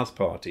becomes like a house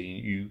party.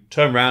 You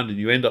turn around and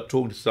you end up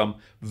talking to some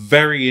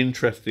very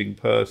interesting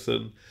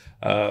person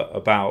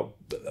about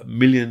a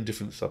million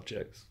different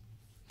subjects.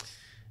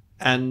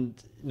 And,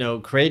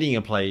 creating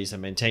a place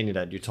and maintaining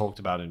that, you talked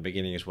about in the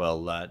beginning as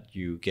well, that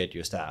you get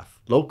your staff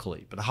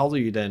locally. But how do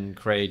you then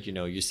create,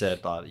 you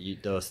said that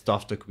the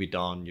stuff that could be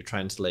done, you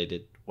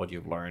translated what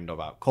you've learned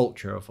about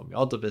culture from your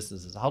other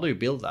businesses. How do you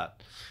build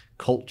that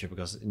culture?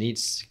 Because it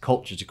needs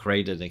culture to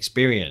create an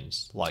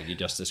experience like you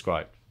just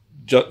described.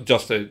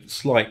 Just a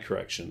slight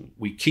correction.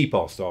 We keep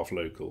our staff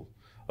local.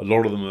 A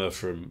lot of them are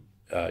from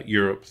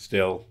Europe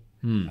still.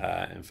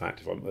 In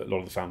fact, a lot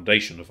of the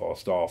foundation of our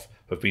staff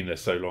have been there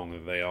so long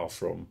that they are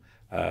from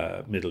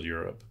Middle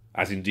Europe,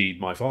 as indeed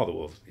my father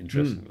was,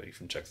 interestingly,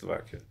 from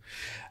Czechoslovakia.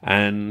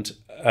 And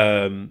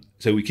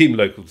so we keep them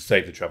local to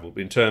save the travel.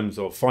 But in terms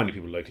of finding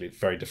people locally, it's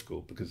very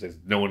difficult because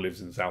no one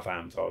lives in the South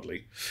Hams,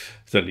 hardly.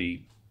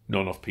 Certainly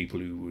not enough people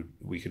who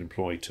we can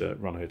employ to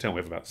run a hotel.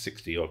 We have about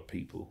 60-odd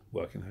people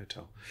working the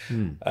hotel.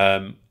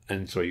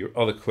 And so your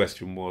other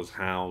question was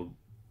how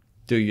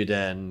do you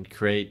then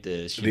create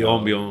this? The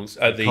ambience,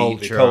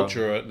 the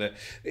culture.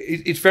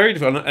 It's very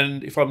different.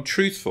 And if I'm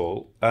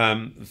truthful,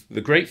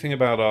 the great thing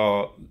about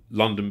our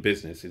London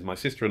business is my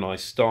sister and I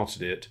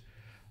started it.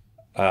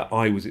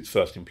 I was its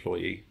first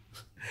employee.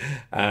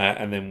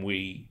 And then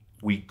we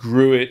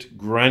grew it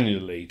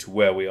granularly to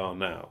where we are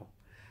now.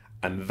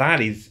 And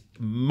that is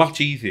much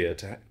easier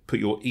to put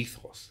your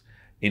ethos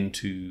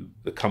into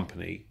the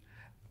company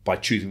by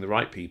choosing the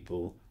right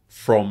people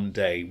from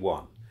day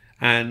one.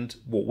 And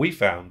what we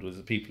found was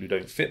the people who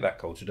don't fit that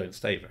culture don't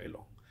stay very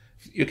long.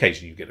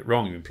 Occasionally you get it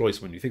wrong, you employ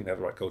someone, you think they have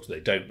the right culture, they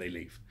don't, they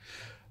leave.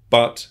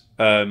 But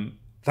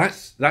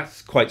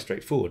that's quite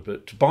straightforward.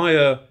 But to buy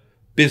a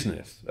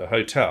business, a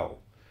hotel,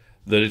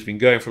 that has been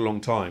going for a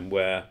long time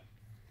where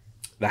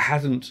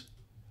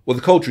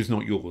the culture is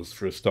not yours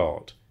for a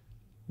start,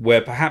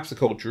 where perhaps the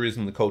culture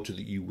isn't the culture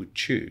that you would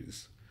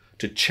choose,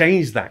 to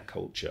change that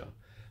culture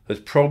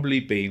has probably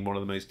been one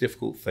of the most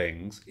difficult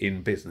things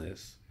in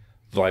business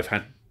that I've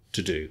had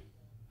to do.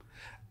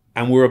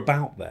 And we're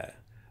about there.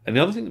 And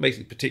the other thing that makes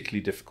it particularly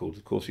difficult,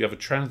 of course, you have a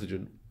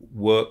transitant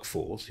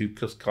workforce who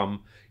just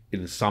come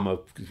in the summer,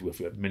 because we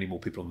have many more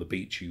people on the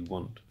beach who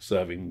want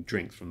serving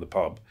drinks from the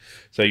pub.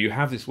 So you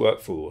have this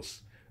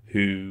workforce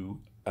who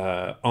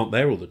aren't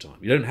there all the time.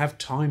 You don't have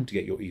time to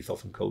get your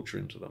ethos and culture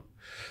into them.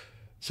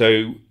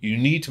 So you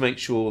need to make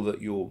sure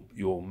that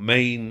your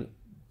main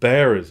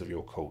bearers of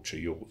your culture,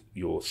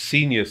 your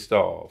senior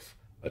staff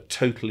are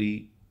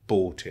totally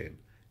bought in.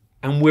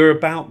 And we're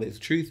about this.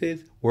 Truth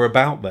is, we're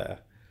about there.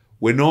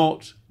 We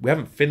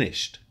haven't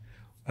finished.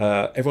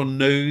 Everyone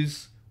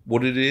knows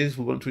what it is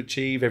we want to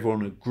achieve.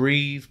 Everyone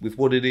agrees with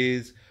what it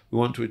is we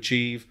want to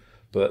achieve.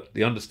 But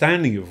the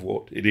understanding of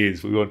what it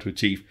is we want to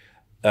achieve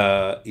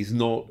is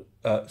not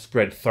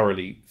spread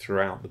thoroughly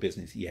throughout the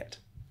business yet.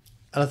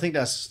 And I think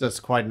that's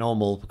quite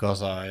normal,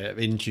 because I have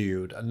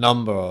interviewed a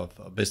number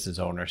of business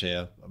owners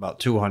here, about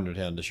 200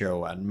 here on the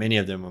show, and many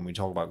of them, when we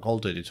talk about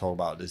culture, they talk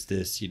about this,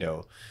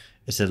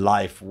 it's a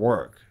life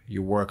work.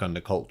 You work on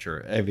the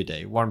culture every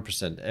day,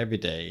 1% every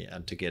day,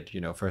 and to get,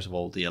 first of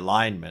all, the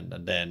alignment,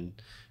 and then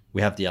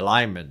we have the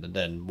alignment, and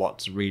then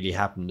what's really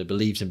happened, the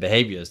beliefs and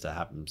behaviors that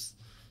happens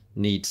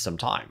needs some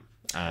time,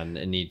 and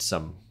it needs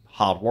some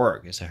hard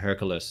work. It's a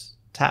Herculean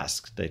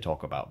task, they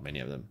talk about, many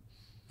of them.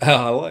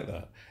 I like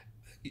that.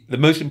 The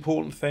most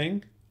important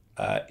thing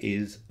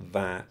is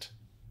that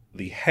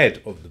the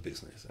head of the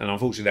business, and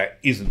unfortunately that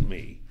isn't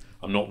me,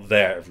 I'm not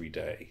there every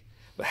day,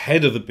 the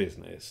head of the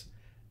business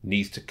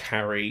needs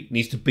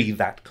to be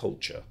that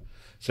culture.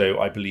 So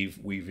I believe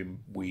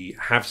we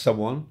have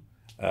someone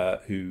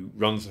who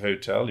runs the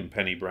hotel in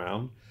Penny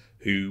Brown,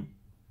 who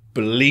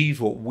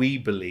believes what we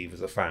believe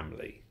as a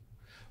family,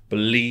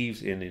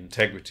 believes in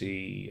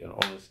integrity and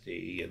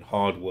honesty and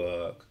hard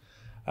work,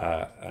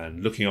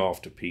 and looking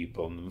after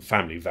people and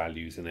family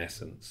values in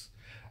essence.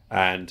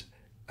 And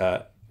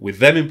with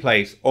them in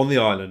place on the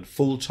island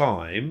full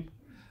time,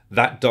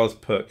 that does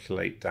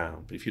percolate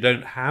down. But if you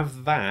don't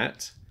have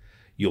that,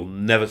 you'll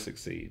never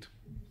succeed.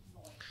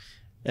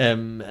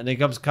 And it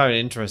becomes kind of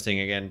interesting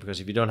again, because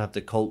if you don't have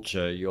the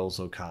culture, you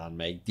also can't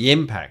make the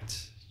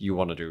impact you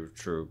want to do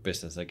through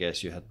business. I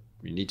guess you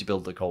need to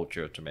build the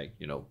culture to make,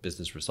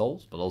 business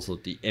results, but also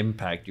the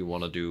impact you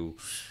want to do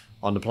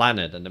on the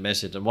planet and the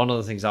message. And one of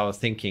the things I was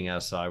thinking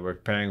as I was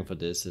preparing for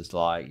this is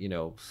like,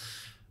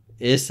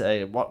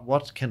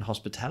 what can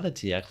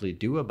hospitality actually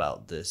do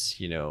about this,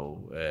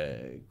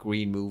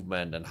 green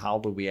movement, and how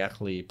do we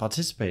actually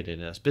participate in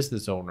it as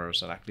business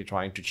owners and actually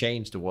trying to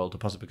change the world to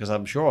positive? Because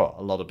I'm sure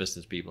a lot of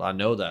business people, I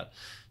know that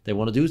they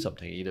want to do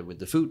something either with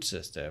the food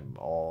system,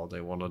 or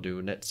they want to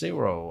do net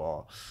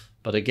zero,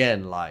 but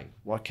again, like,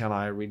 what can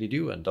I really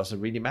do? And does it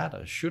really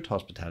matter? Should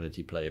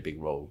hospitality play a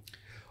big role?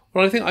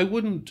 Well, I think I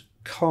wouldn't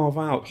carve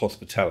out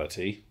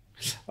hospitality.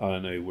 I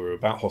know we're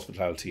about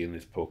hospitality in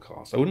this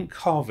podcast. I wouldn't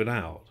carve it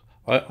out.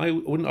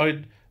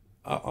 I'd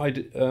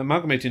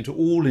amalgamate into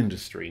all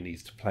industry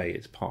needs to play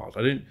its part.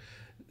 I don't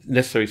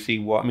necessarily see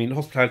what,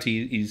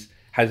 hospitality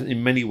has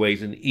in many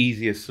ways an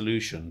easier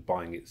solution,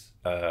 buying its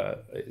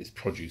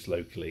produce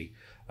locally,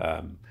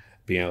 having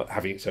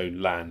its own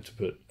land to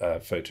put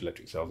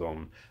photoelectric cells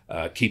on,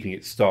 keeping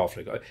its staff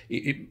local.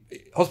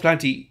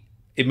 Hospitality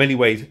in many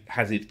ways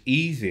has it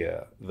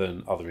easier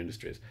than other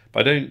industries,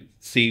 but I don't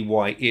see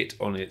why it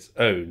on its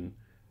own,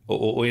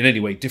 or in any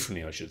way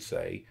differently, I should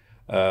say,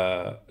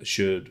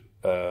 should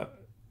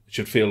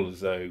feel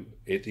as though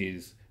it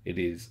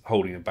is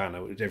holding a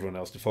banner with everyone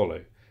else to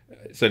follow.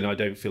 Certainly I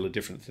don't feel a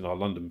difference in our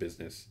London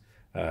business,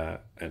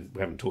 and we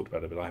haven't talked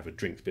about it, but I have a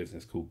drinks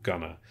business called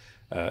Gunner,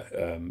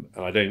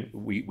 and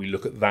we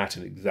look at that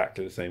in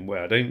exactly the same way.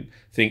 I don't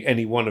think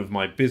any one of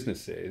my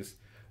businesses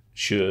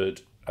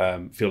should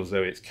feel as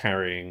though it's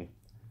carrying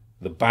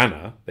the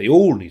banner. They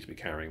all need to be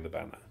carrying the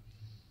banner.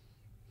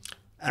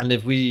 And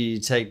if we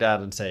take that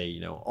and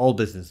say, all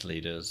business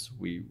leaders,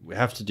 we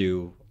have to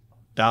do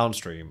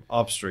downstream,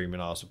 upstream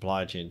in our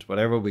supply chains,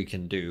 whatever we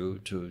can do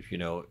to,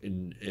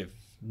 if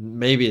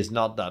maybe it's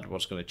not that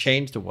what's going to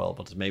change the world,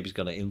 but maybe it's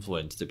going to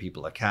influence the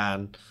people that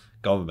can,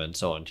 government,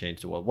 so on,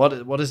 change the world.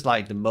 What is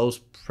like the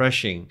most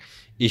pressing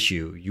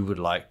issue you would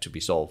like to be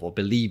solved, or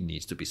believe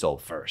needs to be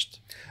solved first?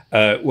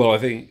 Well, I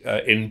think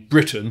in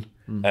Britain,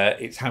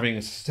 it's having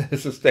a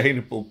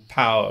sustainable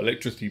power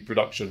electricity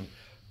production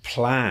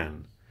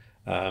plan.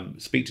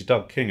 Speak to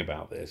Doug King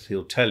about this.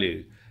 He'll tell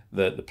you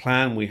that the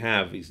plan we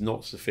have is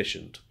not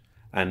sufficient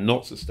and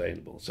not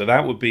sustainable. So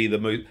that would be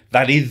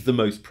that is the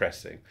most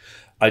pressing.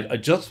 I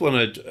just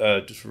want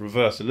to just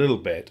reverse a little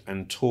bit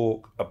and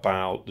talk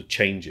about the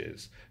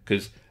changes,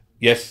 because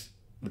yes,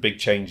 the big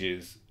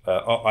changes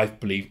I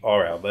believe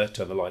are out there.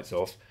 Turn the lights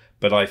off.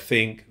 But I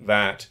think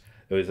that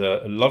there was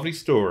a lovely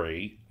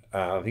story.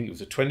 I think it was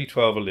the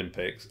 2012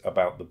 Olympics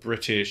about the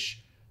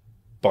British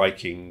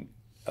biking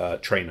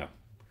trainer.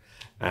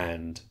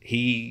 And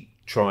he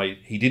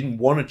didn't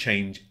want to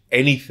change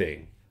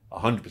anything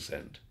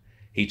 100%.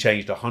 He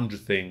changed 100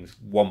 things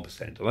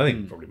 1%. And I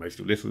think probably most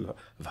of the listeners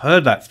have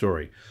heard that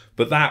story.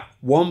 But that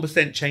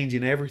 1% change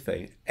in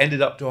everything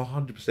ended up to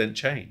 100%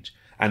 change.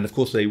 And of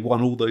course, they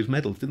won all those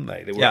medals, didn't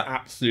they? They were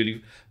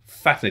absolutely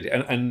fascinating.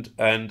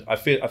 And I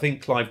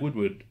think Clive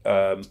Woodward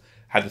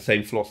had the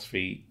same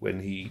philosophy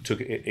when he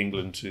took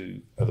England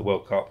to the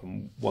World Cup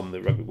and won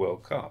the Rugby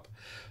World Cup.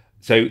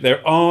 So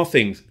there are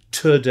things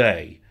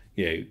today,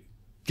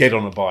 get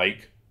on a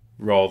bike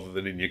rather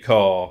than in your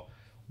car,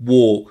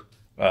 walk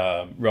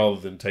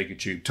rather than take a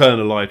tube. Turn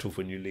a light off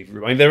when you leave the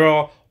room. I mean, there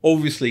are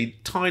obviously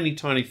tiny,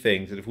 tiny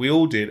things that if we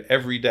all did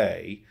every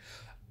day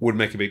would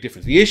make a big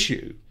difference. The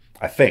issue,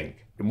 I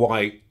think, and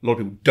why a lot of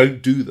people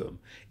don't do them,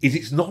 is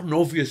it's not an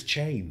obvious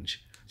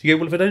change. So you go,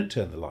 well, if I don't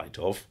turn the light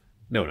off,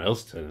 no one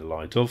else turns the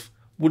light off.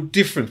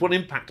 What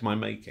impact am I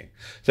making?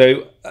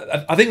 So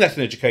I think that's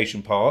an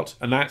education part,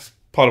 and that's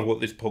part of what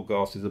this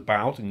podcast is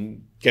about,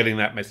 and getting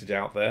that message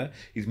out there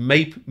is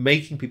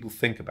making people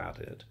think about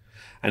it.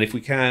 And if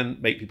we can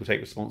make people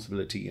take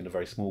responsibility in a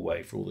very small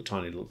way for all the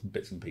tiny little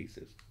bits and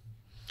pieces.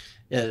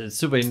 Yeah, it's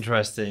super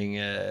interesting.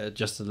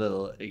 Just a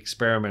little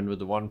experiment with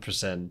the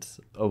 1%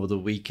 over the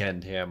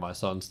weekend here. My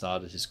son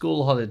started his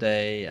school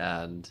holiday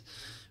and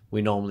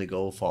we normally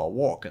go for a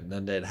walk. And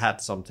then they'd had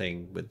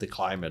something with the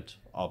climate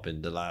up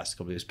in the last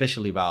couple of years,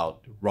 especially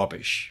about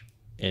rubbish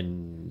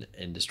in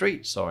the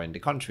streets or in the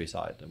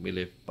countryside. And we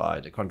live by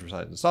the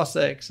countryside in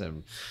Sussex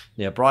and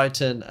near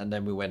Brighton. And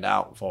then we went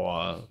out for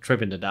a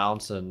trip in the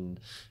Downs, and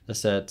I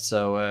said,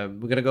 so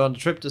we're gonna go on the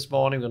trip this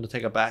morning. We're gonna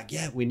take a bag.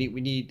 Yeah, we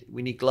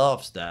need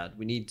gloves, Dad.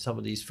 We need some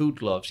of these food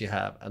gloves you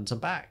have and some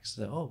bags.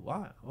 I said, oh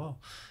wow, wow.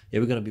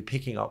 Yeah, we're gonna be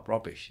picking up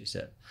rubbish, he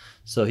said.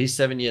 So he's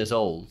 7 years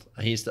old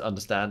and he needs to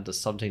understand that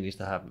something needs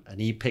to happen. And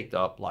he picked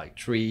up like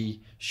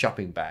 3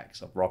 shopping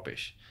bags of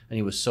rubbish, and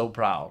he was so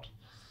proud,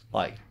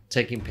 like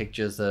taking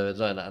pictures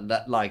and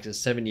that, like, a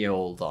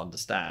 7-year-old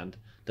understand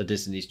that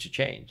this needs to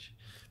change.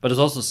 But it's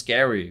also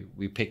scary.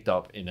 We picked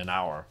up in an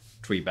hour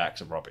 3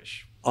 bags of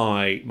rubbish.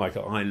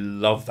 Michael, I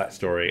love that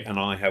story, and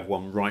I have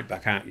one right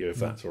back at you, if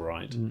that's all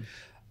right.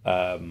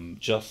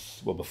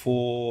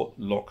 Before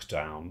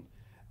lockdown,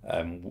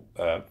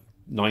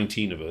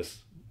 19 of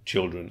us,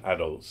 children,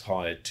 adults,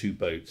 hired 2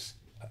 boats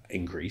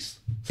in Greece,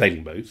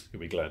 sailing boats,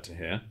 you'll be glad to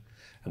hear,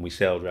 and we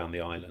sailed around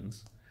the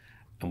islands.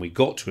 And we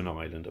got to an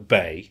island, a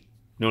bay.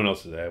 No one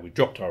else was there. We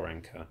dropped our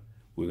anchor.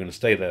 We were going to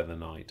stay there the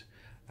night.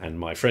 And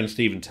my friend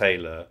Stephen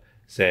Taylor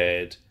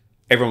said,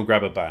 everyone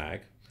grab a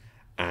bag.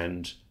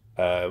 And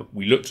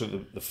we looked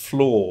at the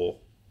floor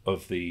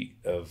of the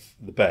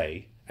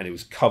bay, and it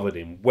was covered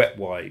in wet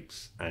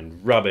wipes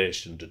and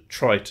rubbish and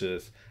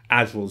detritus,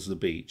 as was the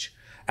beach.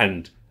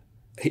 And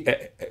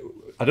I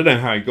don't know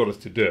how he got us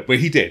to do it, but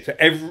he did. So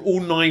all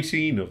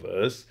 19 of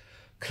us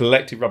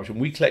collected rubbish, and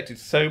we collected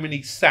so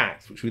many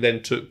sacks, which we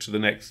then took to the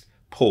next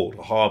port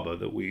or harbour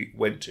that we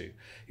went to.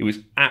 It was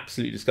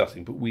absolutely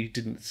disgusting, but we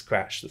didn't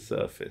scratch the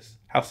surface.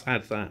 How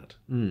sad is that?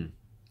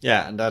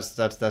 Yeah, and that's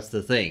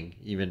the thing.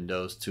 Even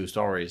those 2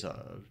 stories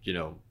are,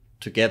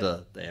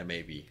 together they are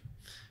maybe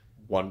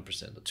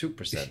 1% or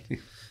 2%,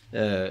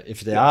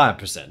 if they are a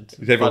percent.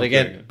 But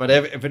again,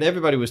 if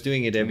everybody was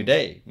doing it every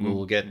day, we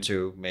will get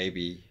to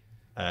maybe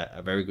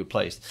a very good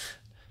place.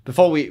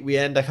 Before we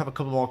end, I have a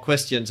couple more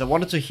questions. I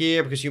wanted to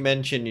hear, because you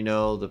mentioned,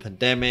 the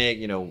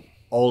pandemic,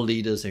 all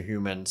leaders and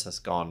humans has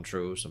gone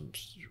through some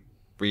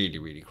really,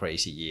 really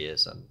crazy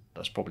years, and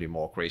there's probably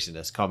more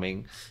craziness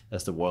coming,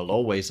 as the world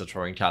always are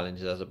throwing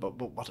challenges at it. But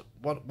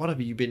what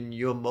have you been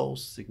your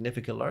most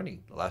significant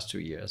learning the last 2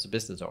 years as a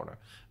business owner,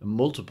 a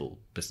multiple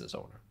business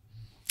owner?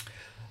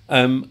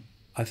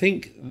 I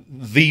think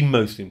the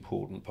most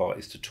important part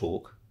is to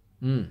talk.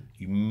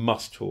 You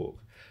must talk.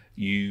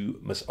 You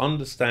must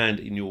understand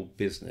in your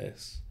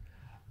business,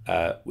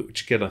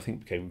 which again I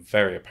think became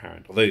very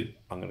apparent, although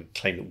I'm going to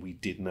claim that we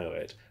did know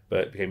it, but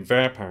it became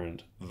very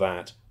apparent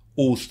that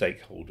all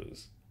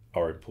stakeholders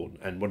are important.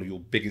 And one of your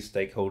biggest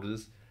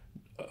stakeholders,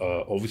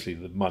 obviously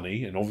the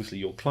money and obviously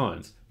your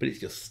clients, but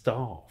it's your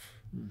staff.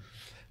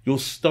 Your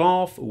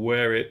staff are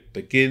where it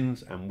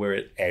begins and where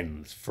it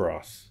ends for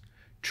us.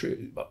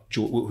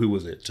 Who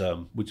was it?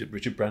 Was it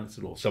Richard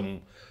Branson or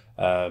some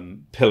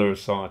pillar of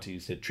society who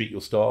said, treat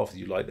your staff as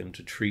you like them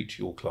to treat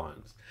your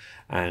clients?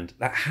 And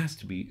that has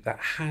to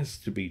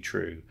be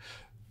true.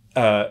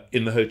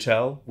 In the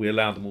hotel, we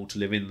allow them all to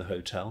live in the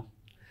hotel,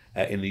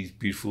 in these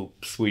beautiful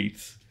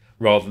suites,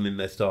 rather than in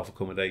their staff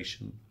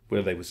accommodation,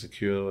 where they were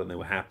secure and they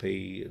were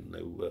happy, and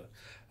they were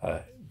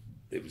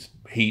it was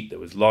heat, there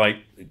was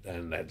light,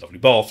 and they had lovely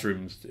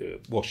bathrooms,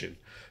 washing.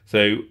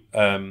 So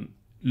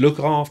look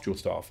after your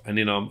staff. And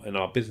in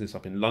our business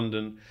up in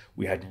London,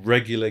 we had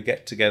regular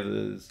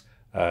get-togethers.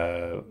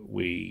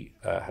 We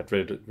had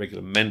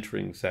regular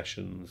mentoring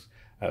sessions.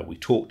 We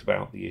talked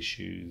about the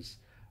issues.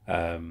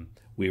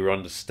 We were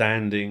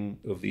understanding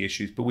of the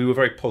issues, but we were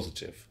very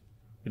positive.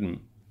 We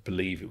didn't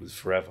believe it was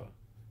forever.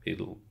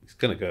 It's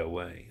going to go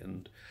away.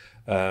 And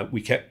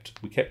we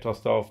kept our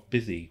staff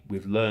busy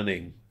with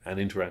learning and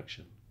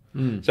interaction.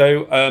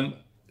 So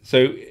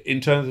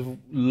in terms of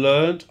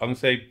learned, I'm going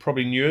to say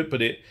probably knew it,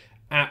 but it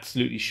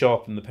absolutely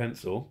sharpened the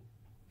pencil.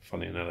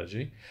 Funny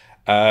analogy.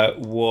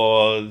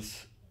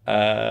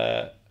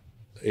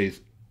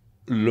 Is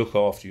look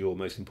after your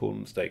most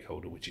important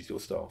stakeholder, which is your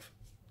staff.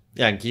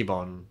 Yeah, and keep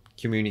on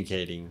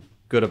communicating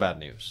good or bad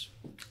news.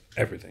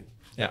 Everything.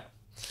 Yeah.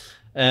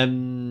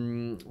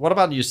 What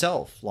about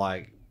yourself?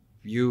 Like,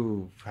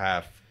 you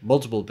have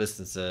multiple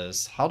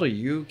businesses. How do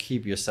you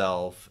keep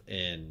yourself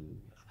in,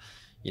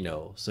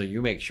 so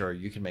you make sure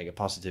you can make a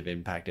positive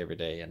impact every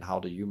day? And how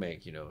do you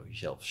make,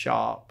 yourself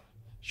sharp,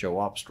 show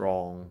up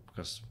strong,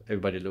 because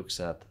everybody looks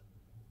at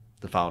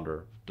the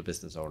founder, the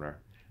business owner,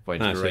 for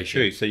inspiration. That's so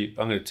true. So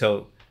I'm going to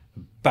tell a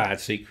bad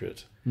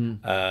secret.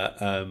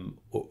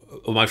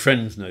 Or my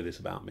friends know this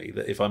about me,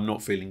 that if I'm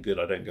not feeling good,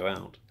 I don't go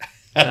out.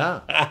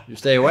 You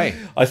stay away.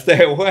 I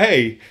stay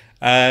away.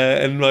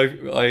 And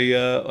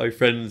my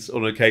friends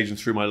on occasion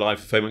through my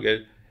life phone and go,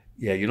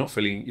 yeah, you're not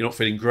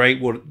feeling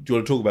great. What do you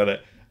want to talk about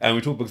it? And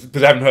we talk because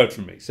they haven't heard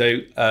from me. So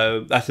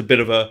that's a bit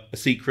of a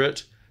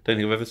secret. Don't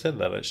think I've ever said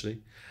that,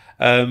 actually.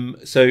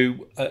 So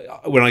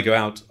when I go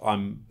out,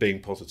 I'm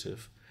being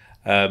positive.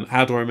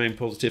 How do I remain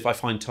positive? I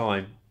find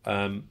time.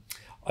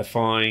 I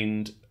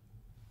find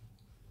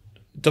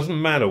it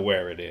doesn't matter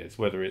where it is,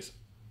 whether it's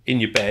in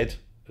your bed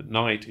at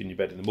night, in your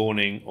bed in the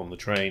morning, on the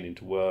train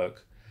into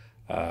work,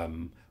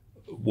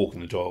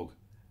 walking the dog.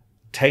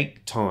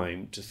 Take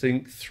time to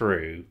think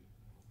through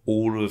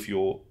all of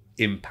your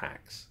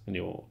impacts and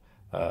your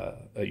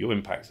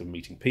impacts of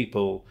meeting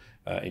people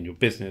in your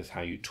business,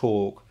 how you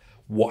talk,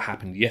 what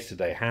happened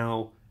yesterday,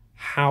 how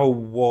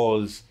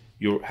were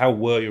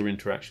your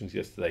interactions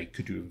yesterday?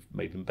 Could you have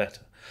made them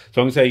better?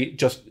 So I'm going to say,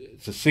 just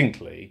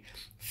succinctly,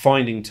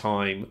 finding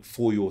time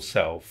for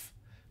yourself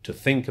to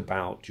think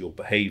about your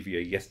behavior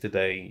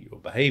yesterday, your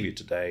behavior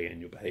today,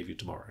 and your behavior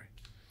tomorrow.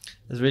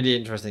 It's really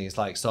interesting. It's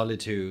like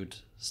solitude,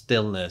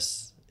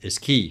 stillness is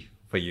key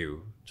for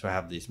you, to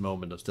have this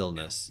moment of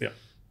stillness,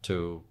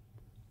 to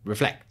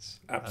reflect.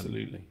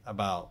 Absolutely.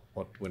 About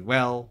what went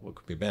well, what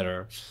could be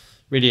better.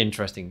 Really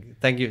interesting.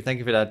 Thank you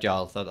for that,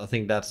 Giles. I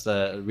think that's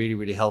really,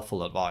 really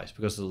helpful advice,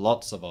 because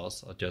lots of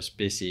us are just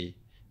busy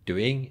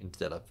doing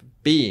instead of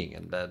being,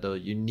 and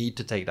you need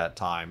to take that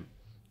time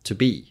to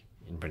be.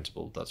 In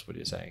principle, that's what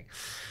you're saying.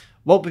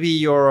 What would be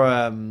your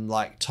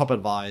top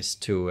advice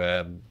to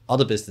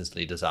other business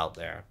leaders out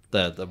there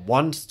that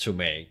wants to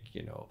make,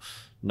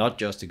 not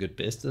just a good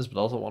business,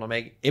 but also want to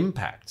make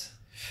impact?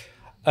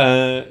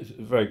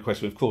 Very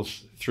question. Of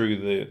course,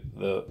 through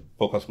the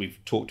podcast,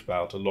 we've talked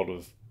about a lot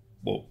of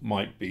what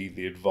might be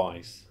the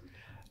advice.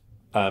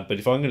 But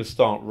if I'm going to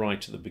start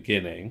right at the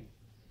beginning,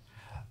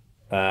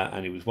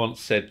 and it was once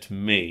said to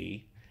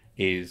me,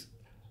 is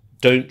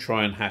don't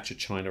try and hatch a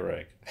China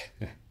egg.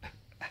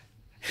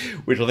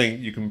 Which I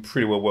think you can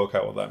pretty well work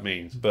out what that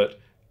means. But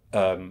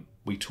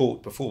we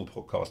talked before the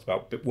podcast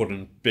about what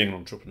being an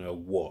entrepreneur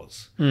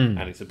was. And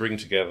it's the bringing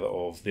together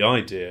of the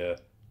idea,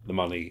 the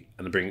money,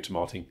 and the bringing it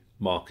to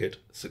market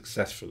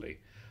successfully.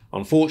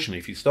 Unfortunately,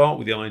 if you start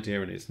with the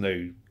idea and it's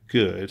no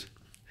good,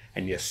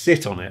 and you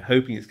sit on it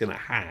hoping it's going to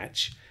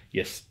hatch,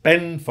 you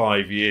spend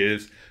 5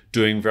 years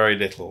doing very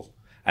little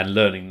and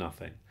learning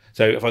nothing.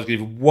 So if I was going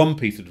to give one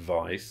piece of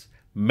advice,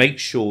 make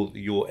sure that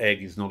your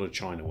egg is not a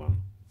China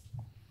one.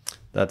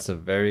 That's a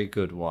very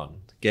good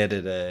one. Get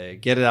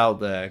it out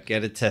there,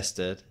 get it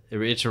tested,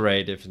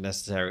 reiterate if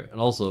necessary,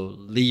 and also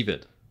leave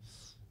it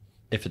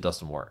if it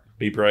doesn't work.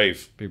 Be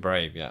brave. Be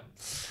brave, yeah.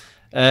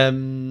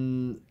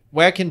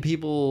 Where can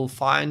people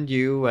find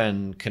you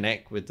and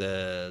connect with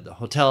the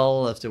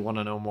hotel if they want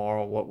to know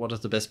more? What are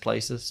the best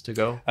places to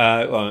go?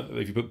 Well,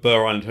 if you put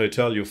Burgh Island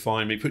Hotel, you'll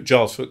find me. Put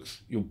Giles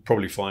Fuchs, you'll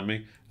probably find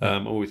me.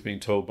 I'm always being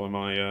told by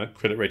my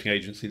credit rating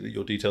agency that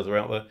your details are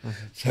out there.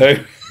 So...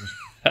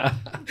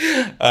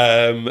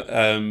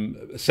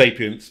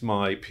 Sapience,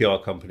 my PR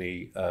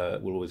company,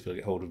 will always be able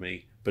to get hold of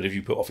me. But if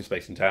you put office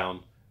space in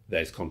town,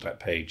 there's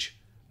contact page.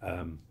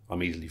 I'm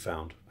easily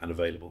found and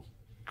available.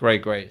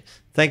 Great.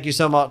 Thank you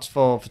so much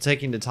for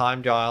taking the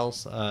time,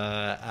 Giles,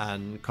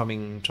 and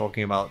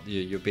talking about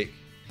your big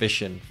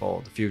vision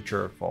for the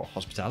future for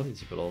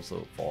hospitality, but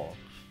also for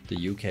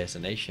the UK as a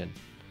nation.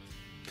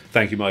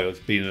 Thank you, Mayo. It's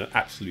been an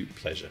absolute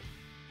pleasure.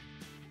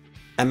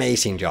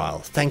 Amazing,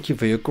 Giles. Thank you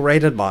for your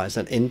great advice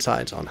and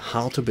insights on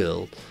how to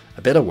build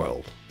a better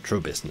world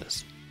through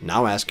business.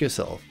 Now ask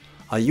yourself,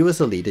 are you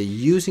as a leader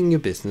using your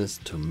business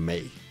to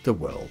make the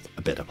world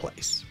a better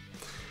place?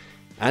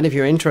 And if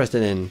you're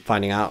interested in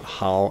finding out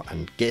how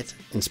and get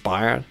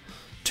inspired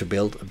to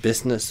build a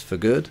business for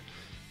good,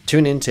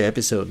 tune in to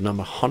episode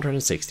number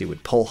 160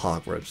 with Paul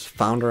Hargreaves,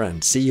 founder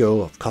and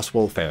CEO of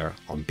Coswell Fair,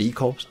 on B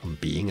Corps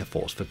and being a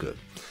force for good.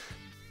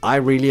 I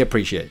really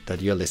appreciate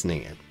that you're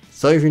listening in.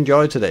 So if you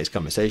enjoyed today's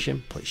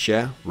conversation, please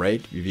share,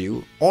 rate,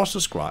 review, or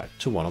subscribe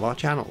to one of our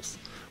channels,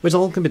 which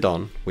all can be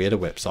done via the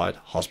website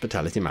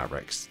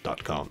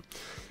hospitalitymavericks.com.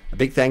 A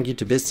big thank you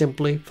to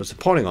BizSimply for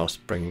supporting us,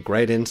 bringing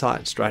great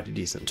insights,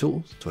 strategies, and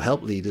tools to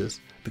help leaders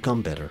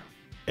become better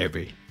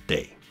every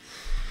day.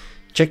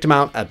 Check them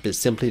out at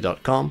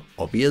bizsimply.com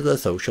or via their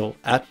social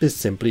at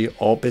bizsimply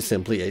or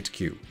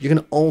bizsimplyhq. You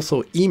can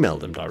also email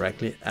them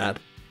directly at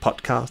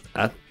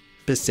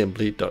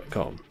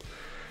podcast@bizsimply.com.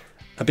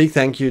 A big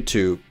thank you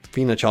to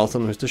Fina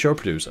Charlton, who's the show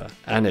producer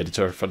and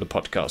editor for the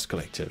podcast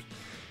collective.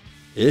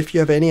 If you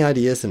have any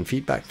ideas and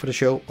feedback for the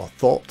show or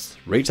thoughts,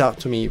 reach out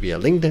to me via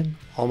LinkedIn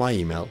or my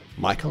email,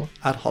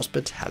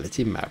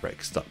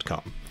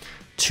 michael@hospitalitymavericks.com.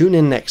 Tune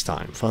in next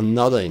time for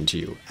another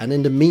interview, and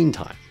in the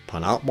meantime,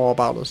 find out more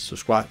about us,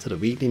 subscribe to the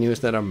weekly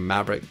newsletter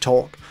Maverick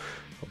Talk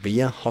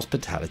via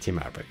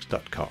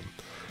hospitalitymavericks.com.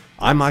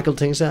 I'm Michael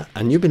Tingsa,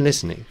 and you've been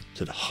listening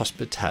to the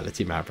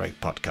Hospitality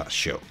Maverick podcast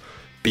show.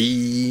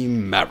 Be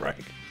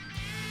Maverick.